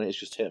currently it's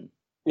just him.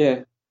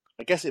 Yeah.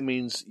 I guess it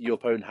means your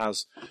opponent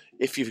has,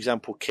 if you, for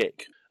example,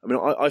 kick. I mean,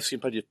 I've seen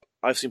plenty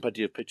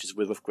of pitches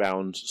with rough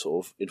ground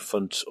sort of in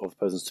front of the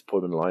person's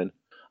deployment line,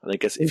 and I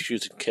guess if you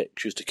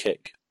choose to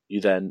kick,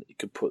 you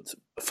could put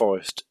a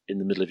Forest in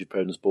the middle of your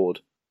opponent's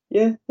board.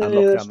 Yeah, and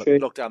true.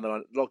 Lock down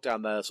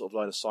their sort of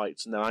line of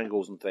sight and their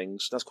angles and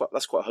things. That's quite a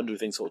 100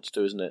 things sort of to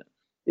do, isn't it?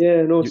 Yeah,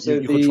 and also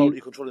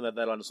you're controlling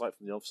their line of sight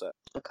from the offset.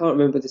 I can't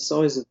remember the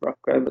size of rough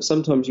ground, but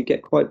sometimes you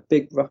get quite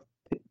big rough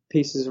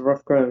pieces of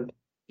rough ground.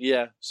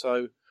 Yeah,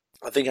 so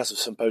I think it has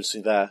some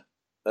potency there.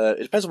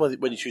 It depends on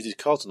when you choose these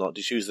cards or not. Do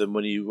you choose them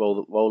when you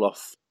roll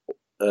off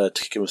to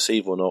kick and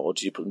receive or not, or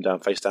do you put them down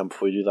face down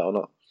before you do that or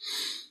not?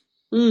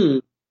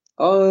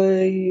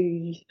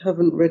 I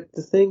haven't read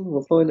the thing.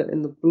 We'll find it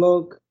in the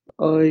blog.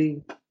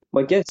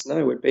 My guess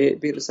now would be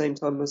it'd be at the same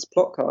time as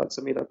plot cards.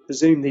 I mean, I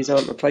presume these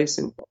aren't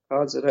replacing plot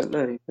cards. I don't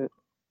know. But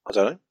I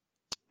don't know.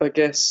 I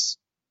guess,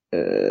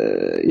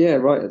 yeah,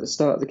 right at the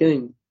start of the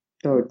game,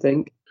 I would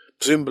think.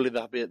 Presumably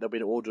there'll be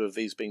an order of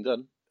these being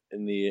done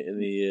in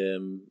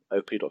the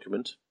OP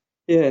document.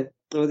 Yeah.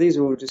 Well, these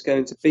are all just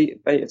going to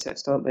beta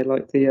test, aren't they?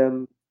 Like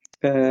the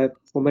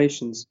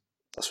formations.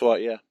 That's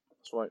right. Yeah,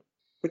 that's right.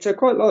 Which I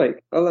quite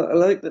like. I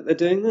like that they're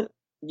doing that,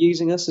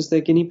 using us as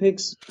their guinea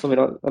pigs. I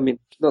mean,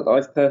 not that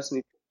I've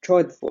personally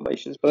tried the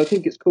formations, but I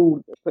think it's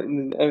cool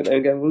putting them out there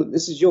and going, well, look,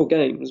 this is your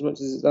game as much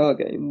as it's our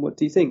game. What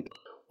do you think?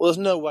 Well, there's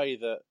no way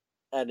that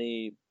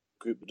any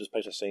group that does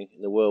playtesting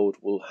in the world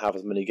will have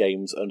as many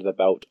games under their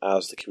belt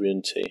as the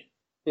community.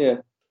 Yeah.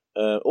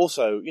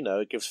 Also,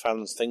 it gives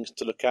fans things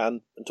to look at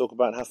and talk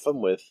about and have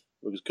fun with,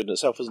 which is good in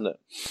itself, isn't it?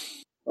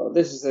 Well,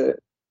 this is the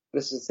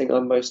thing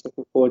I'm most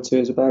looking forward to.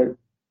 Is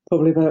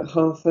probably about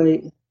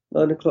 8:30,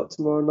 9 o'clock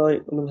tomorrow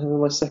night when I'm having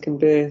my second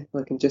beer.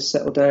 I can just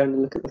settle down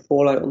and look at the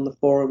fallout on the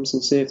forums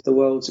and see if the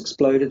world's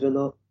exploded or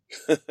not.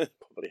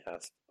 Probably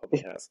has.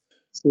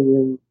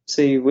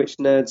 See which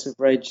nerds have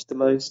raged the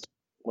most.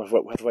 We'll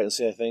have to wait and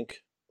see, I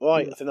think.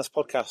 Right, I think that's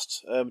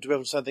podcast. Do we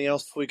have something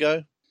else before we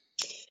go?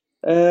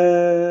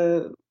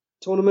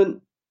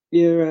 Tournament,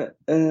 you're at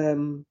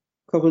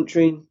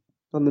Coventry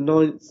on the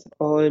 9th.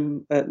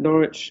 I'm at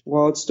Norwich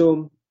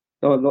Wildstorm.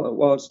 No, I'm not at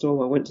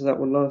Wildstorm. I went to that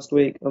one last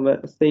week. I'm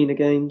at Athena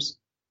Games.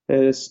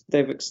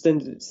 They've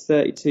extended it to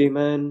 32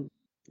 man.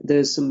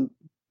 There's some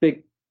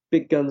big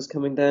guns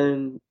coming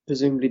down,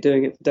 presumably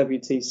doing it for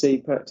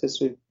WTC practice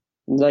with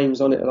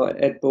names on it like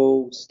Ed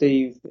Ball,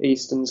 Steve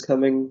Easton's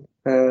coming,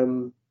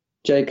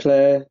 Jay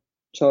Clare,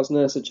 Charles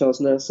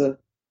Nurser,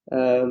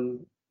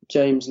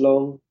 James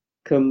Long,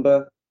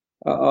 Cumber.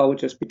 I will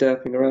just be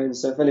derping around,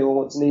 so if anyone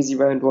wants an easy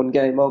round one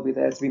game, I'll be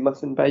there to be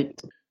muffin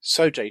baked.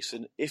 So,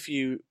 Jason, if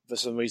you, for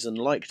some reason,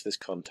 liked this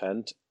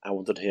content and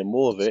wanted to hear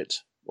more of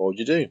it, what would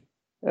you do?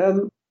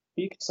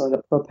 You could sign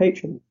up for our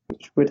Patreon,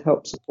 which would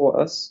help support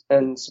us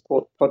and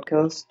support the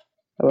podcast.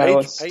 Allow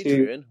us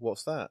Patreon?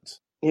 What's that?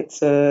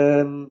 It's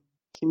a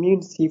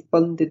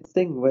community-funded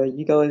thing where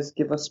you guys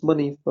give us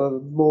money for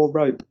more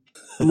rope.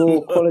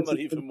 More quality.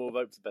 Money for more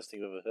rope's the best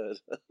thing I've ever heard.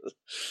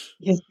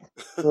 Yeah,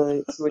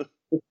 so we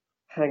can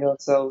hang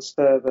ourselves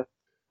further.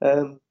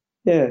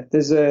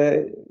 There's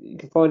you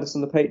can find us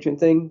on the Patreon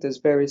thing. There's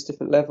various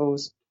different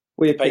levels.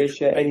 We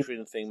appreciate any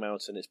Patreon thing,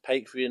 Mountain. It's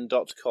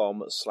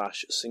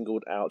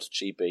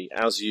patreon.com/singledoutgb,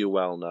 as you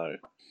well know.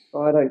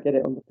 I don't get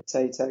it on the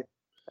potato.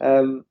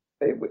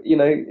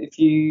 If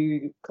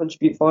you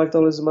contribute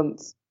 $5 a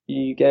month,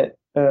 you get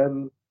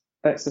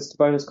access to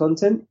bonus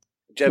content.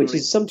 Generally, which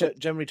is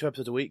generally 2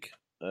 episodes a week.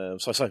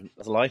 Sorry,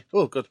 that's a lie.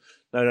 Oh, good.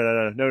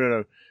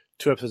 No.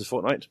 2 episodes a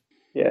fortnight.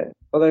 Yeah,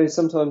 although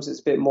sometimes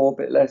it's a bit more, a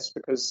bit less,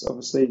 because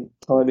obviously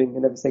timing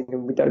and everything,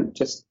 and we don't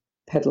just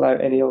peddle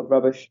out any old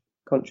rubbish,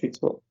 contrary to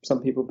what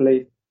some people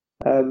believe.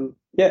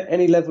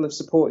 Any level of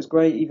support is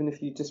great, even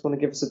if you just want to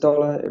give us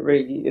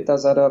 $1. It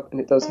does add up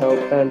and it does help.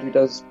 Andrew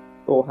does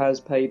or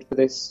has paid for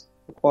this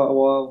for quite a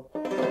while,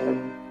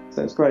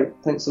 so it's great.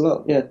 Thanks a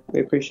lot. Yeah, we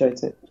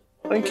appreciate it.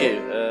 Thank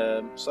you.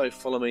 So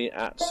follow me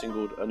at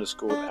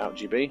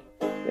 @singled_outgb.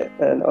 Yeah,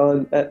 and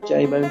I'm at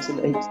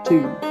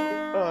jmountain82.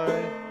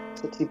 Bye.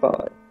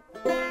 Bye.